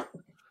 but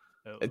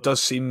it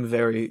does seem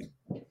very,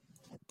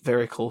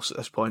 very close at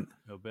this point.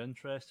 It'll be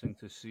interesting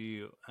to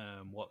see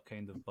what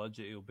kind of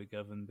budget he'll be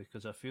given,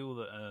 because I feel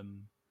that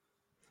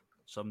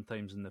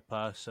sometimes in the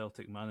past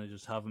Celtic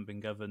managers haven't been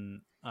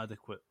given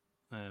adequate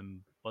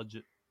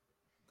budget.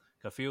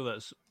 I feel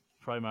that's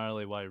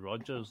primarily why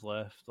Rodgers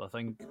left. I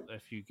think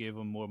if you gave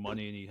him more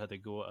money and he had to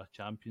go at a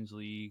Champions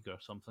League or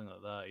something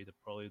like that, he'd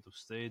probably have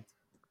stayed.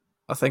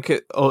 I think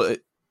it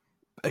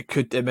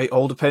might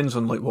all depends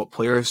on like what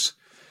players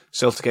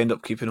Celtic end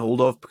up keeping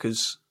hold of,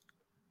 because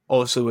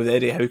obviously with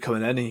Eddie Howe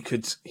coming in, he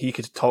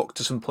could talk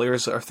to some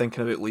players that are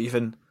thinking about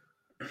leaving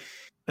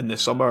in the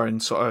summer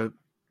and sort of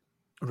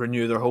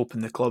renew their hope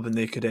in the club, and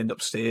they could end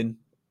up staying,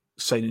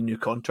 signing new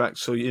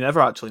contracts. So you never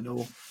actually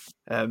know.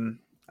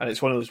 And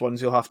it's one of those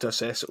ones you'll have to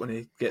assess it when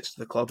he gets to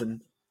the club,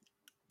 and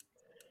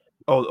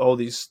all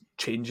these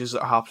changes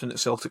that are happening at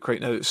Celtic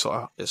right now.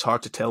 It's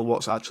hard to tell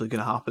what's actually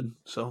going to happen.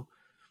 So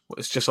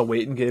it's just a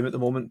waiting game at the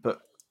moment. But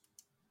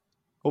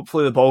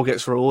hopefully the ball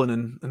gets rolling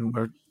and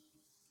we're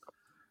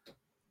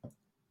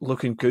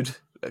looking good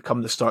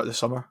come the start of the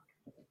summer.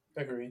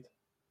 Agreed.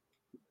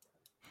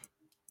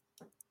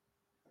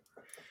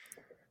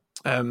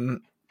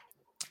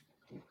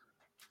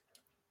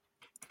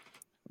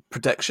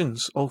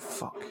 Predictions. Oh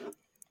fuck.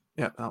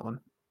 Yeah, that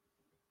one.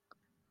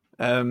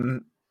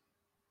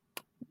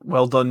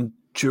 Well done,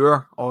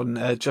 Dewar,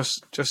 on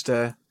just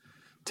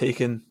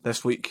taken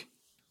this week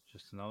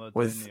Just another day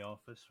With- in the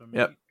office for me.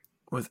 yep.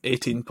 with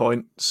 18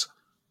 points.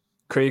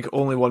 Craig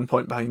only 1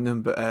 point behind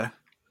him, but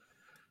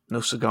no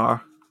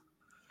cigar.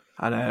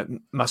 And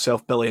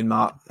myself, Billy, and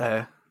Matt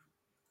a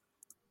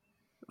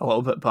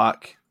little bit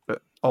back,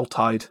 but all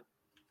tied.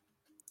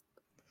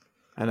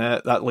 And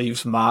that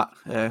leaves Matt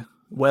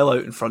well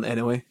out in front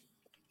anyway,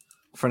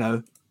 for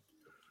now.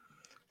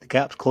 The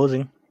gap's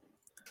closing.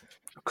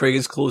 Craig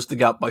has closed the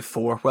gap by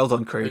 4. Well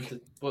done,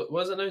 Craig. What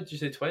was it now? Did you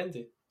say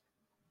 20?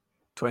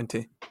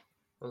 20.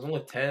 There's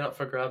only 10 up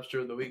for grabs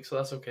during the week, so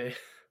that's okay.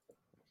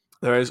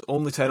 There is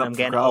only 10 up I'm for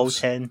getting all grabs.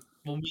 10.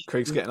 We'll meet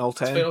Craig's getting all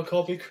 10. final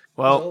copy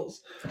Well,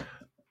 results.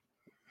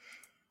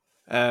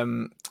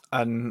 and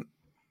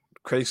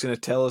Craig's going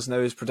to tell us now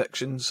his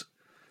predictions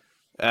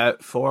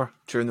for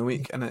during the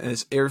week, and it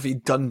is Ayr v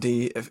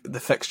Dundee, the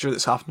fixture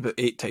that's happened about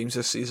 8 times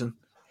this season.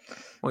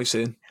 What are you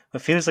saying? It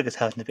feels like it's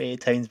happened about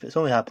 8 times, but it's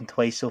only happened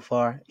twice so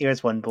far.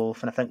 Ayers won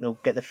both, and I think they'll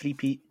get the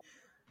free-peat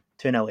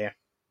 2-0 Ayr.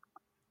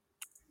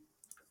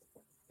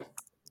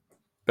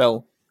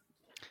 Bill.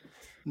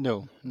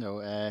 No.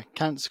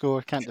 Can't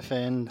score, can't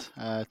defend.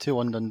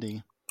 2-1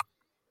 Dundee.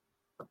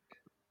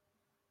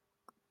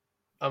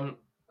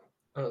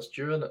 That's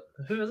Drew, isn't it?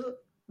 Who is it?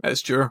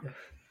 It's Dewar.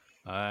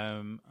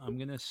 I'm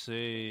gonna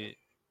say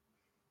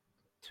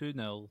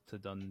 2-0 to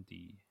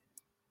Dundee.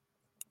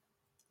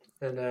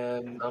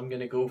 And I'm going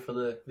to go for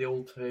the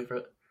old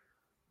favourite.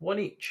 1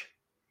 each.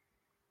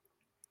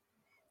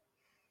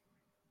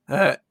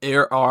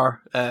 Ayr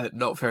are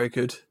not very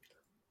good.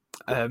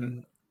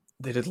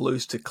 They did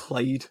lose to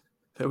Clyde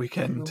the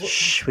weekend.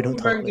 Shh, we don't We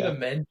talk weren't about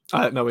going to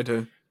that. men. No, we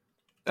do.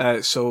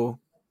 So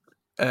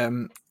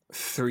 3-0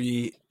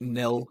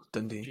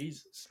 Dundee.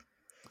 Jesus.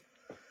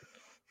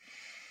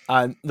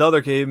 And the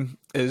other game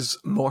is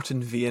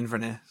Morton v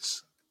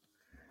Inverness.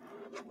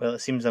 Well, it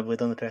seems I'll be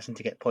the only person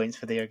to get points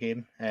for their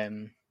game.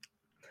 And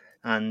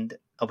I'll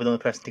be the only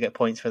person to get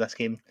points for this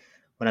game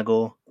when I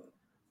go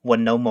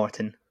 1-0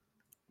 Morton.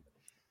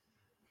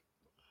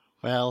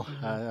 Well,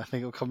 I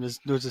think it'll come as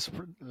no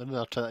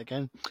I'll try that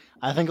again.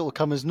 I think it will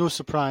come as no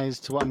surprise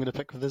to what I'm going to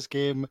pick for this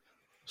game.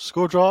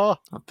 Score draw,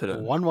 I'll put it.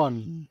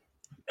 1-1.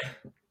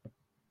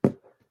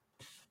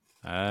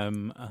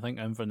 I think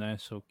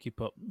Inverness will keep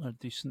up a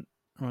decent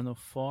run of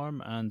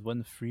form and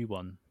win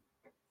 3-1.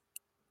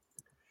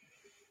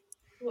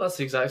 Well, that's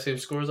the exact same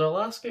score as our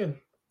last game.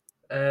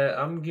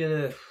 I'm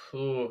gonna.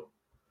 Oh,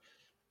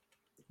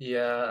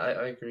 yeah,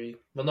 I agree.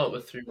 Well, not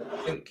with 3. I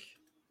think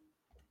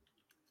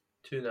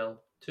 2-0.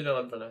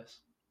 2-0 Inverness.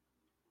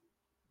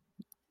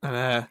 And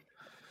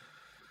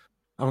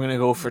I'm going to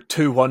go for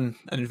 2-1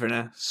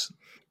 Inverness.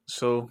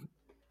 So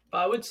But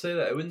I would say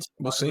that it wouldn't.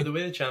 We'll see. With the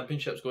way the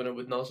championship's going, it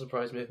would not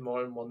surprise me if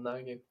Morton won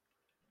that game.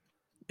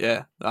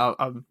 yeah,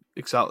 I'm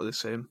exactly the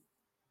same.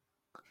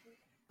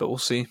 But we'll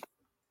see.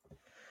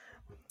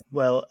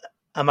 Well,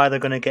 I'm either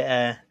going to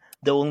get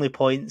the only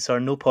points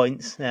or no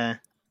points. Well,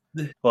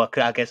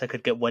 I guess I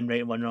could get 1 right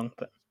and 1 wrong,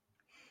 but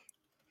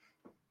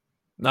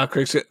Nah,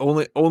 Craig's got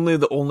only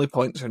the only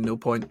points are no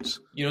points.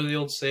 You know the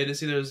old saying,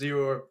 it's either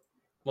 0 or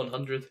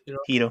 100. You know.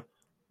 hero.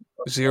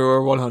 0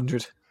 or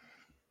 100.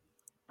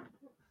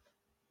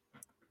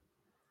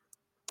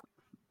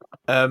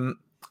 And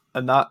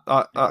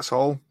that's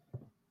all.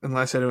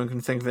 Unless anyone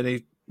can think of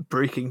any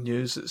breaking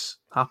news that's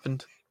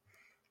happened.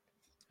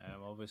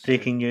 Obviously,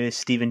 Breaking news: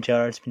 Stephen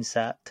Gerrard's been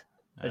sacked.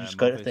 I just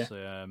got it there.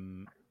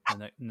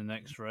 obviously, in the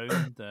next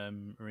round,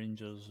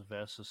 Rangers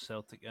versus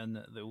Celtic in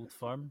at the Old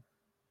Firm.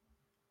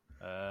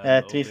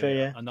 To be fair,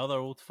 yeah. Another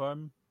Old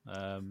Firm.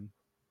 That'll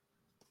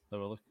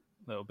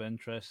be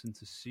interesting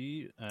to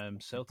see.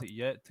 Celtic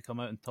yet to come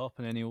out on top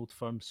in any Old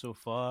Firm so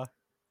far.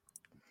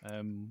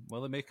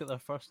 Will they make it their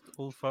first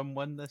Old Firm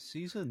win this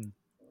season?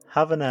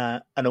 Having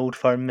an Old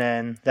Firm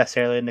this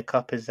early in the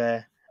cup is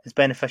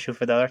beneficial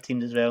for the other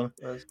teams as well,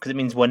 because it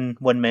means one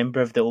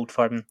member of the Old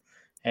Firm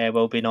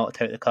will be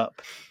knocked out of the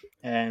cup,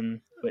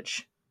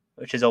 which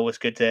is always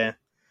good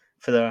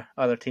for the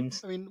other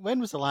teams. I mean, when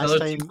was the last Another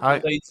time? team I-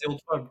 besides the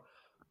Old Firm.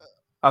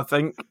 I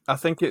think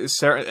it's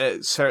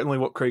certainly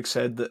what Craig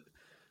said, that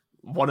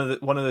one of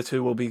the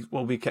two will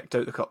be kicked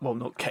out the cup. Well,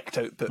 not kicked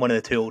out, but One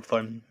of the 2 Old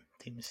Firm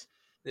teams.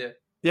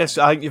 yes,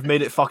 I think you've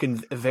made it fucking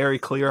very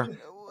clear.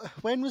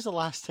 When was the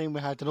last time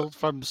we had an Old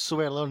Firm so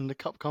early on in the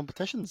cup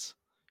competitions?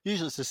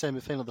 Usually it's the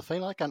semi-final, the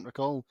final. I can't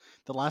recall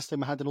the last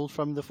time we had an Old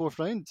Firm in the 4th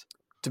round.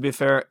 To be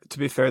fair,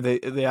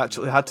 they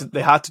actually had to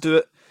do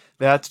it.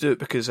 They had to do it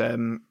because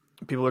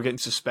people are getting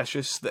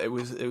suspicious that it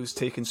was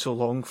taking so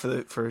long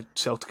for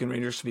Celtic and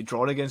Rangers to be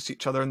drawn against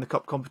each other in the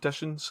cup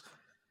competitions.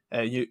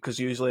 Because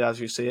usually, as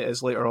you say, it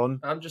is later on.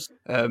 I'm just.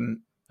 And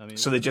I mean,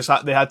 So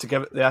they had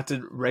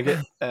to rig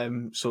it.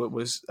 So it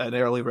was an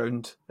early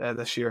round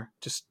this year,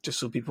 just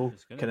so people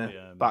it's gonna kind be,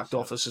 of backed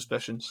off the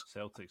suspicions.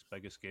 Celtic's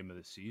biggest game of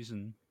the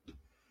season.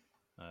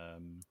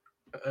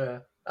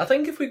 I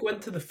think if we go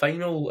into the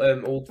final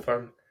Old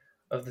Firm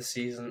of the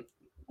season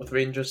with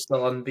Rangers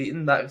still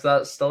unbeaten,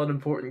 that's still an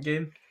important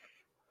game.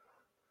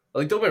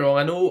 Like, don't get me wrong,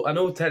 I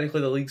know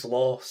technically the league's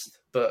lost,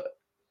 but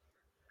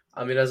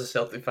I mean, as a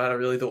Celtic fan, I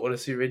really don't want to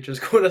see Rangers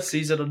go on a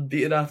season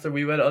unbeaten after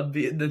we went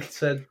unbeaten and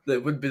said that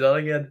it wouldn't be done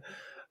again.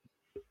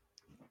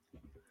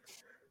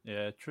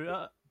 Yeah, true.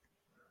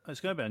 It's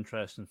going to be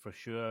interesting for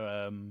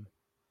sure.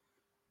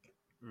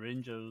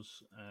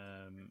 Rangers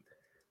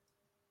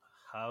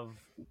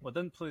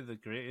didn't play the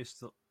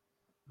greatest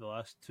the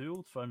last two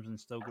Old Firms and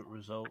still got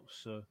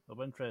results, so it'll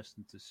be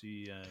interesting to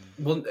see.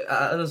 Well,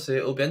 as I say,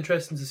 it'll be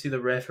interesting to see the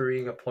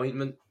refereeing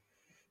appointment.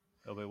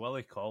 It'll be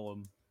Willie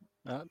Collum.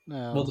 Well,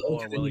 No,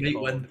 okay, then you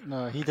might win.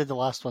 no, he did the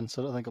last one,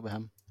 so I don't think it'll be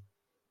him.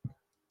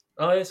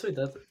 Oh, yes, we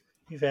did.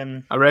 You've,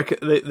 I reckon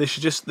they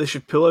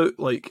should pull out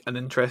like an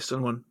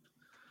interesting one.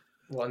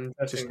 One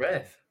interesting Just-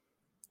 ref.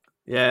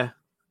 Yeah,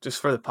 just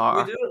for the We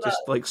patter. do it Just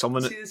that- like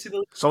someone See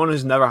the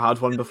who's never had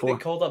one They before.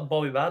 called up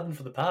Bobby Madden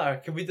for the patter.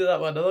 Can we do that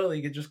with another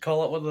league and just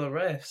call up one of the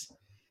refs?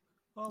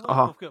 Oh, look,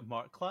 Uh-huh. we've got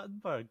Mark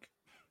Clattenburg.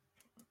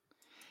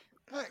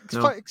 No.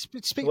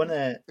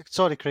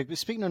 Sorry, Craig, but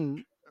speaking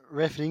on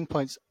refereeing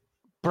points,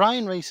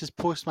 Brian Rice's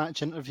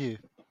post-match interview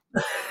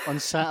on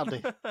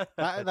Saturday.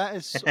 That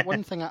is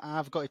one thing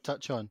I've got to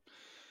touch on.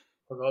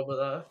 Forgot about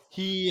that.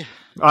 He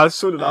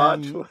So did I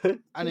Um, actually.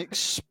 an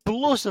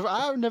explosive.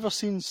 I've never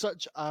seen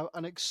such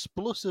an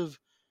explosive,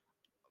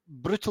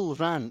 brutal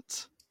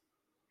rant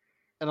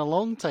in a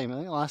long time. I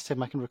think the last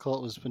time I can recall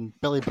it was when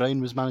Billy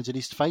Brown was manager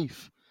East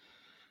Fife,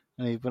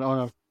 and he went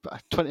on a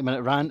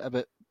 20-minute rant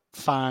about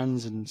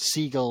fans and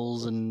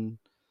seagulls and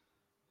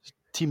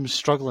teams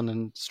struggling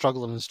and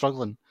struggling and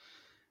struggling.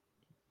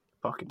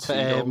 Fucking But,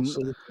 seagulls.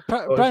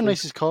 Brian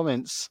Rice's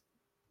comments.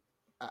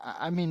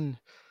 I mean,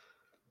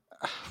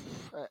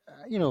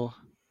 you know,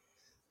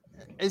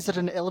 is there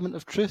an element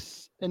of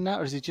truth in that,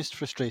 or is he just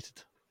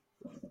frustrated?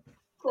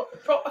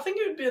 I think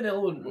it would be an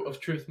element of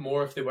truth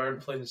more if they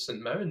weren't playing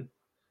St Mirren.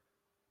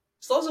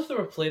 It's not as if they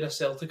were playing a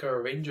Celtic or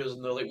a Rangers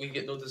and they're like, we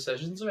get no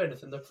decisions or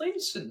anything. They're playing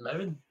St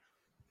Mirren.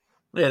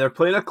 Yeah, they're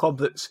playing a club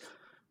that's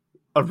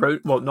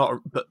around. Well, not,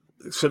 but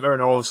St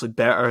Mirren are obviously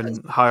better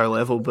and higher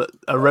level, but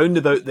around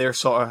about their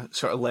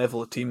sort of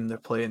level of team they're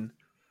playing.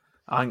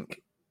 I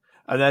think,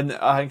 and then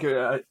I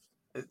think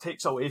it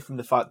takes away from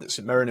the fact that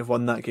St Mirren have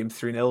won that game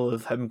 3-0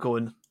 of him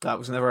going, that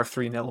was never a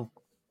 3-0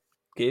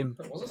 game.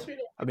 It was a 3-0.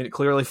 I mean, it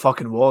clearly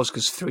fucking was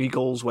because 3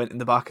 goals went in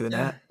the back of the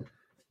net.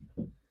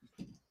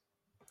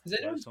 Has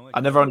anyone It's only-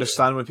 I never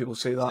understand when people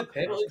say the that.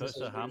 penalty That's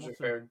decision he was Hamilton.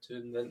 referring to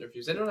in the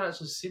interviews? Anyone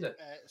actually seen it?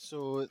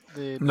 So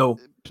the No.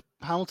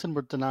 Hamilton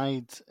were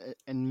denied,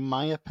 in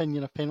my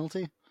opinion, a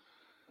penalty,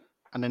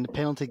 and then the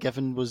penalty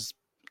given was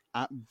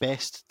at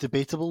best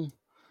debatable.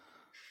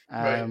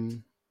 Right.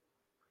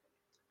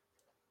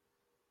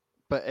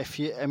 But if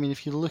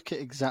you look at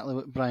exactly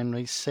what Brian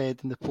Rice said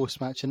in the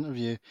post-match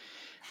interview,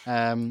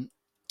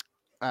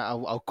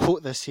 I'll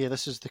quote this here.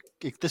 This was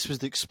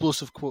the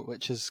explosive quote,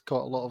 which has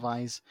caught a lot of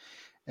eyes.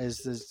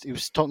 He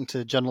was talking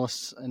to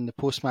journalists in the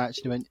post-match,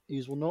 and he went,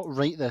 "You will not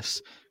write this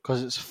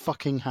because it's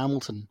fucking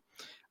Hamilton."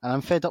 And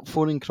I'm fed up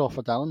phoning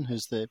Crawford Allen,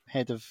 who's the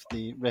head of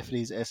the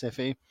referees at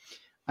SFA,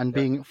 and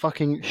being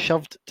fucking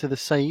shoved to the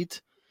side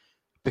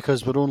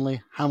because we're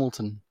only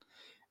Hamilton.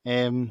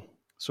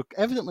 So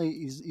evidently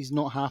he's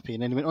not happy.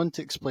 And then he went on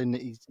to explain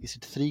that he's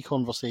had 3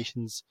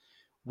 conversations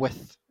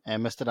with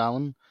Mr.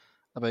 Allen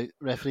about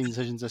refereeing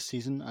decisions this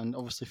season, and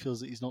obviously feels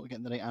that he's not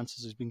getting the right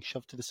answers. He's being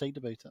shoved to the side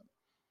about it.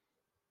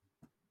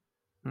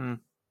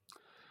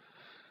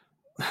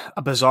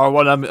 A bizarre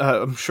one.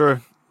 I'm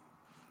sure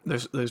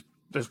there's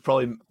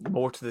probably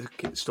more to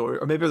the story,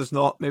 or maybe there's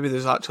not. Maybe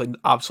there's actually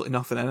absolutely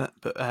nothing in it.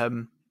 But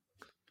I'm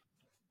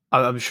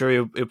sure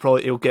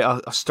he'll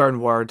get a stern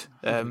word.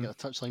 Get a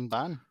touchline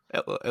ban.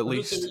 At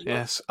least,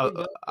 yes.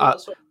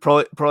 That's what-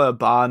 Probably a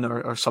ban or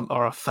a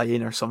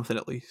fine or something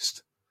at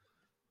least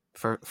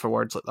for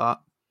words like that.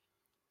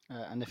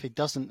 And if he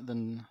doesn't,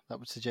 then that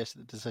would suggest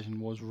that the decision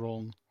was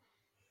wrong.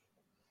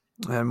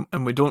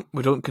 And we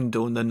don't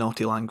condone the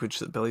naughty language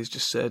that Billy's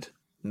just said.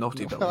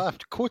 Naughty Billy. Well,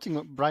 after quoting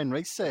what Brian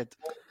Rice said,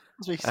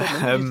 that's what he said in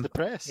the interview to the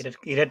press.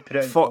 he did put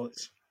it in For-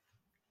 quotes.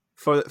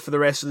 For the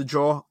rest of the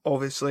draw,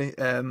 obviously,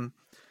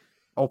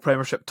 all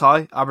Premiership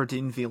tie: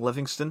 Aberdeen v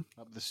Livingston.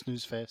 Up the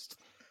snooze fest.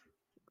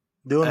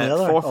 The only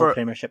other 4 for-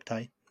 Premiership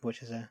tie,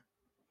 which is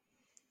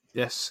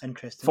Yes,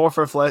 interesting. 4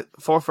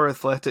 for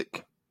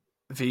Athletic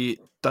v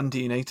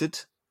Dundee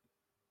United.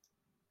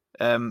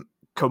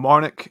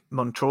 Kilmarnock,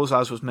 Montrose,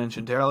 as was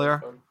mentioned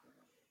earlier.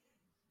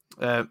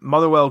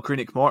 Motherwell,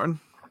 Greenock Morton.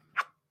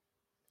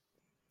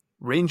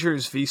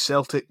 Rangers v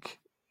Celtic.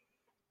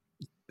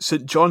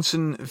 St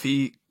Johnson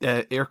v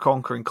Ayr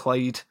Conquering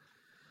Clyde.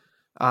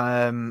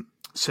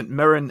 St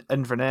Mirren,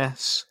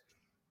 Inverness.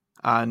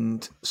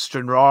 And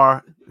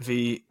Stranraer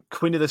v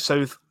Queen of the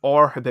South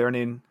or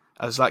Hibernian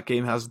as that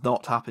game has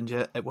not happened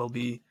yet. It will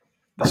be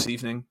this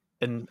evening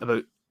in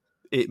about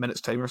 8 minutes'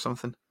 time or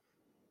something.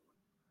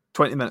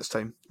 20 minutes'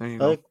 time. There you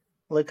go.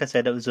 Like I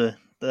said, it was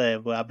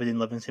Aberdeen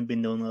Livingston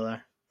being the only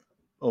other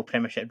All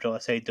Premiership draw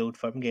aside the Old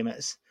Firm game.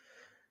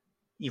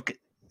 You've got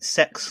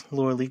 6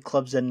 lower league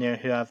clubs in there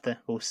who have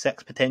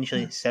 6,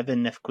 potentially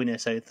 7 if Queen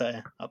of the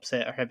South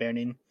upset or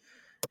Hibernian.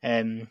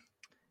 Then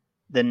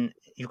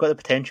you've got the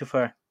potential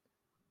for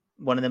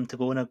one of them to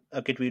go on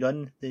a good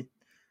rerun.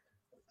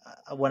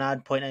 One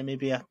odd point I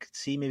could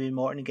see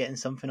Morton getting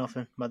something off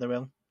of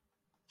Motherwell.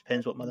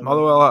 Depends what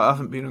Motherwell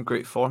haven't been in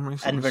great form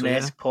recently.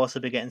 Inverness so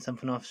possibly getting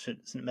something off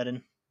St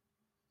Mirren.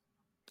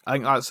 I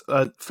think that's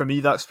for me.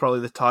 That's probably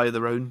the tie of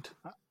the round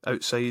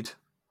outside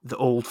the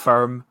Old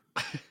Firm.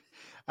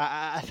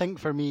 I think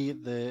for me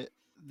the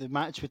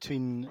match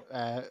between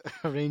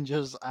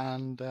Rangers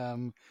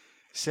and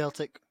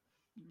Celtic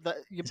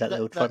Is that the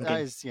Old Firm game?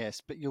 Is,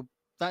 yes, but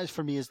that is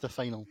for me is the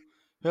final.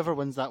 Whoever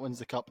wins that wins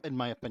the cup, in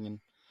my opinion.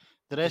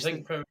 The rest.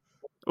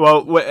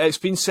 Well, it's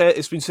been said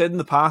in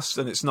the past,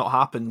 and it's not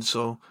happened.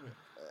 So,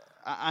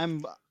 I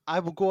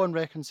will go on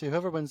record and say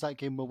whoever wins that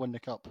game will win the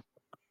cup.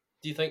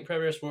 Do you think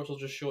Premier Sports will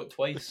just show it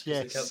twice?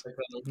 Yes.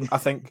 I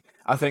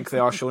think they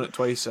are showing it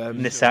twice.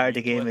 The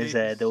Saturday game is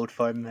the Old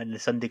Firm, and the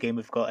Sunday game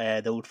we've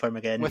got the Old Firm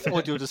again with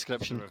audio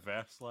description.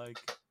 Reverse leg.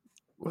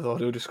 With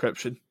audio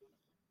description.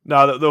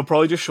 No, they'll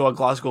probably just show a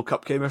Glasgow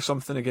Cup game or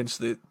something against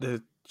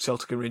the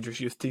Celtic and Rangers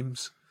youth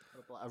teams.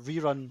 A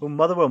rerun. Well,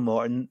 Motherwell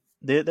Morton,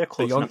 they're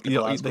close enough to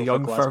Glasgow the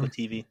young for Glasgow firm.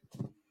 TV.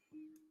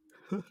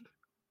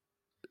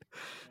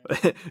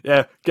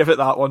 Yeah, give it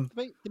that one.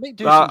 They might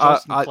do some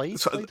Johnson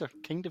Clyde or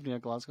kind of near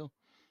Glasgow.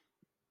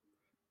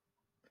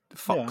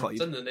 Fuck Clyde.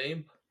 It's in the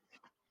name.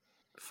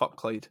 Fuck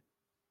Clyde.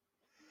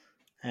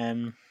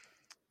 5th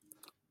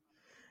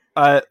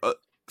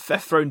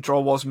round draw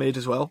was made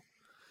as well.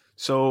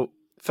 So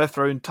 5th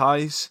round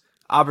ties,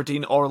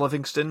 Aberdeen or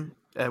Livingston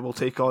will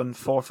take on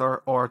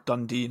Forfar or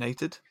Dundee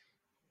United.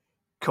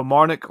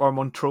 Kilmarnock or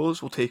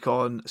Montrose will take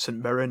on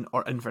St Mirren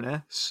or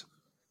Inverness.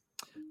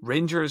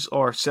 Rangers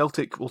or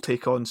Celtic will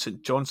take on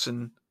St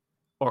Johnstone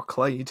or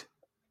Clyde.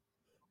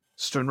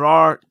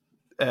 Stranraer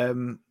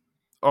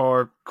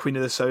or Queen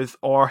of the South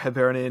or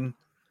Hibernian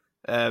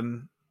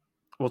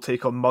will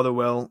take on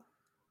Motherwell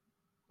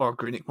or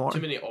Greenock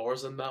Morton. Too many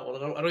R's in that one.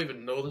 I don't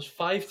even know. There's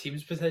 5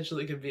 teams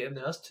potentially could be in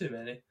there. That's too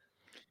many.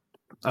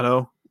 I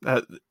know.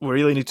 We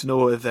really need to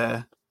know if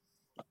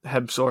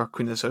Hibs or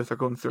Queen of the South are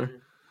going through. Mm-hmm.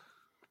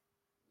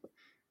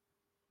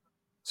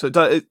 So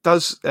it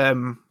does.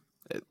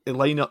 It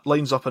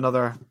lines up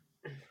another,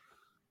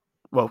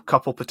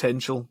 couple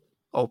potential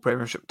All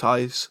Premiership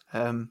ties.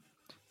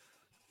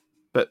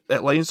 But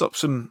it lines up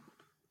some,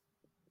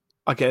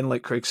 again,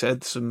 like Craig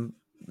said,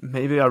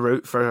 maybe a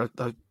route for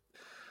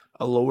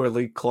a lower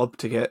league club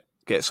to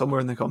get somewhere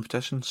in the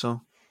competition.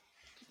 So,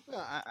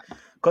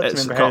 got to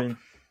remember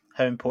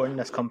how important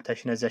this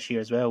competition is this year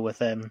as well, with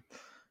the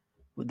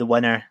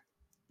winner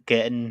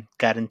getting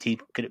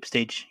guaranteed group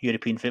stage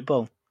European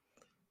football.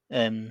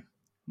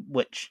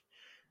 Which,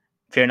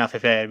 fair enough,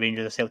 if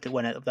Rangers or Celtic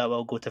win it, that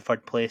will go to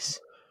 3rd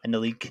place in the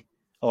league,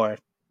 or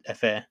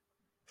if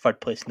 3rd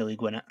place in the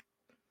league win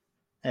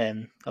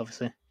it,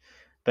 obviously.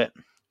 But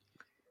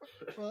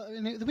well,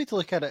 I mean, the way to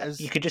look at it is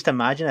you could just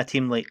imagine a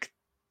team like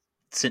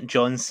St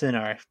Johnstone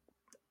or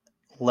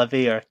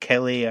Livy or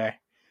Kelly or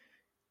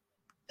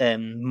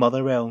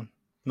Motherwell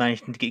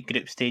managing to get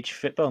group stage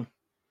football.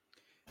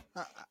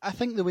 I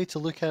think the way to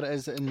look at it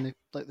is in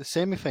the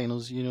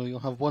semi-finals, you'll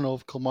have one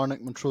of Kilmarnock,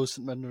 Montrose,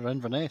 St Mirren or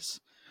Inverness,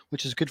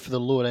 which is good for the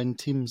lower end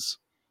teams.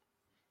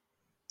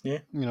 Yeah.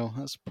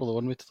 That's probably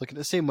one way to look at it.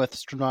 The same with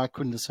Stranraer,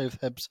 Queen of the South,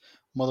 Hibs,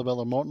 Motherwell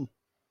or Morton.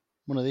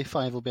 One of the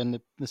 5 will be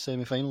in the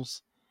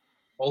semi-finals.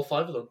 All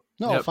 5 of them?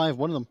 No, all 5,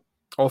 one of them.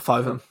 All 5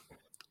 of them.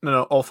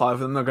 No, all 5 of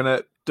them. They're going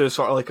to do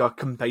sort of like a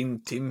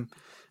combined team.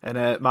 And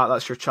Matt,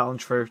 that's your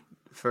challenge for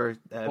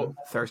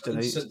Thursday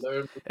night.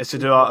 It's to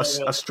do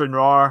a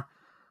Stranraer,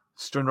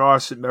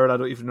 St Mirren, I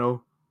don't even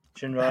know.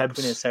 Stranraer, Queen of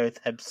the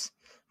South, Hibs,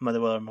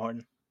 Motherwell or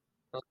Morton.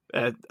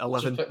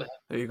 11.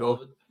 There you go.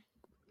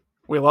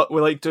 11.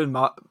 We like doing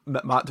Matt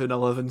doing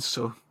 11s,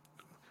 so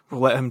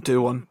we'll let him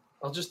do one.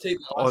 I'll just take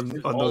on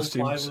those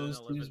teams. 5 of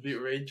those teams beat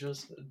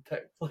Rangers and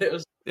pick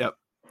players. Yep,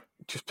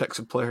 just pick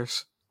some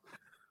players.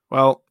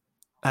 Well,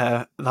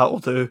 that will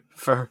do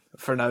for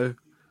now.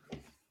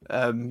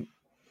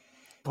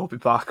 We'll be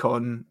back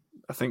on,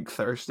 I think,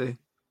 Thursday.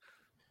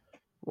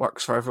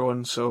 Works for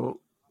everyone, so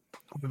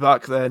we'll be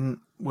back then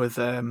with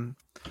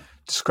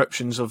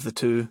descriptions of the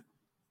 2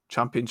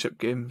 championship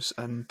games,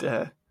 and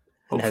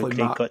hopefully Craig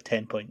Matt got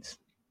 10 points.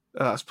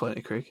 That's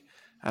plenty, Craig.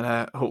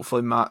 And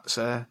hopefully Matt's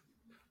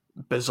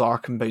bizarre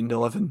combined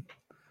 11.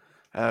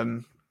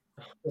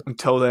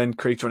 Until then,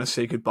 Craig, do you want to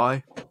say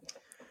goodbye?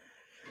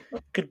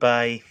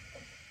 Goodbye.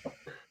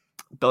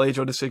 Billy, do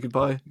you want to say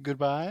goodbye?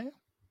 Goodbye.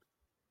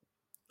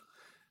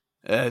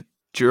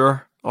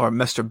 Jur or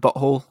Mr.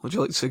 Butthole, would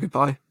you like to say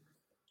goodbye?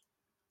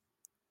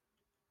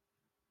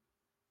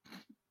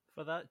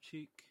 For that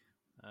cheek,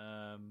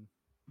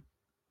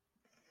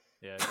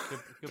 Yeah,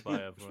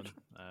 goodbye, everyone.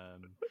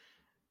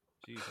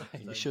 Jesus,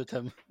 You should,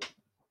 Tim.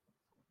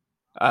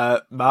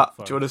 Matt,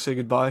 do you want to say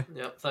goodbye?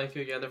 Yeah, thank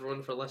you again,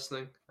 everyone, for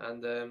listening,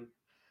 and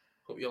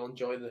hope you all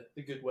enjoy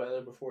the good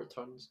weather before it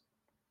turns.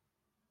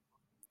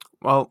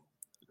 Well,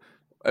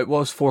 it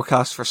was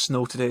forecast for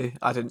snow today.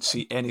 I didn't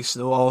see any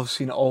snow. All I've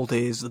seen all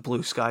day is the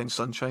blue sky and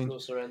sunshine. No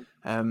surrender.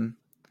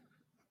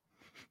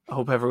 I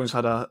hope everyone's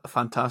had a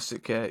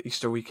fantastic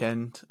Easter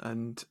weekend,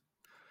 and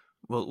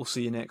we'll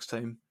see you next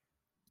time.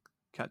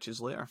 Catch you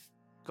later.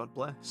 God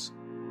bless.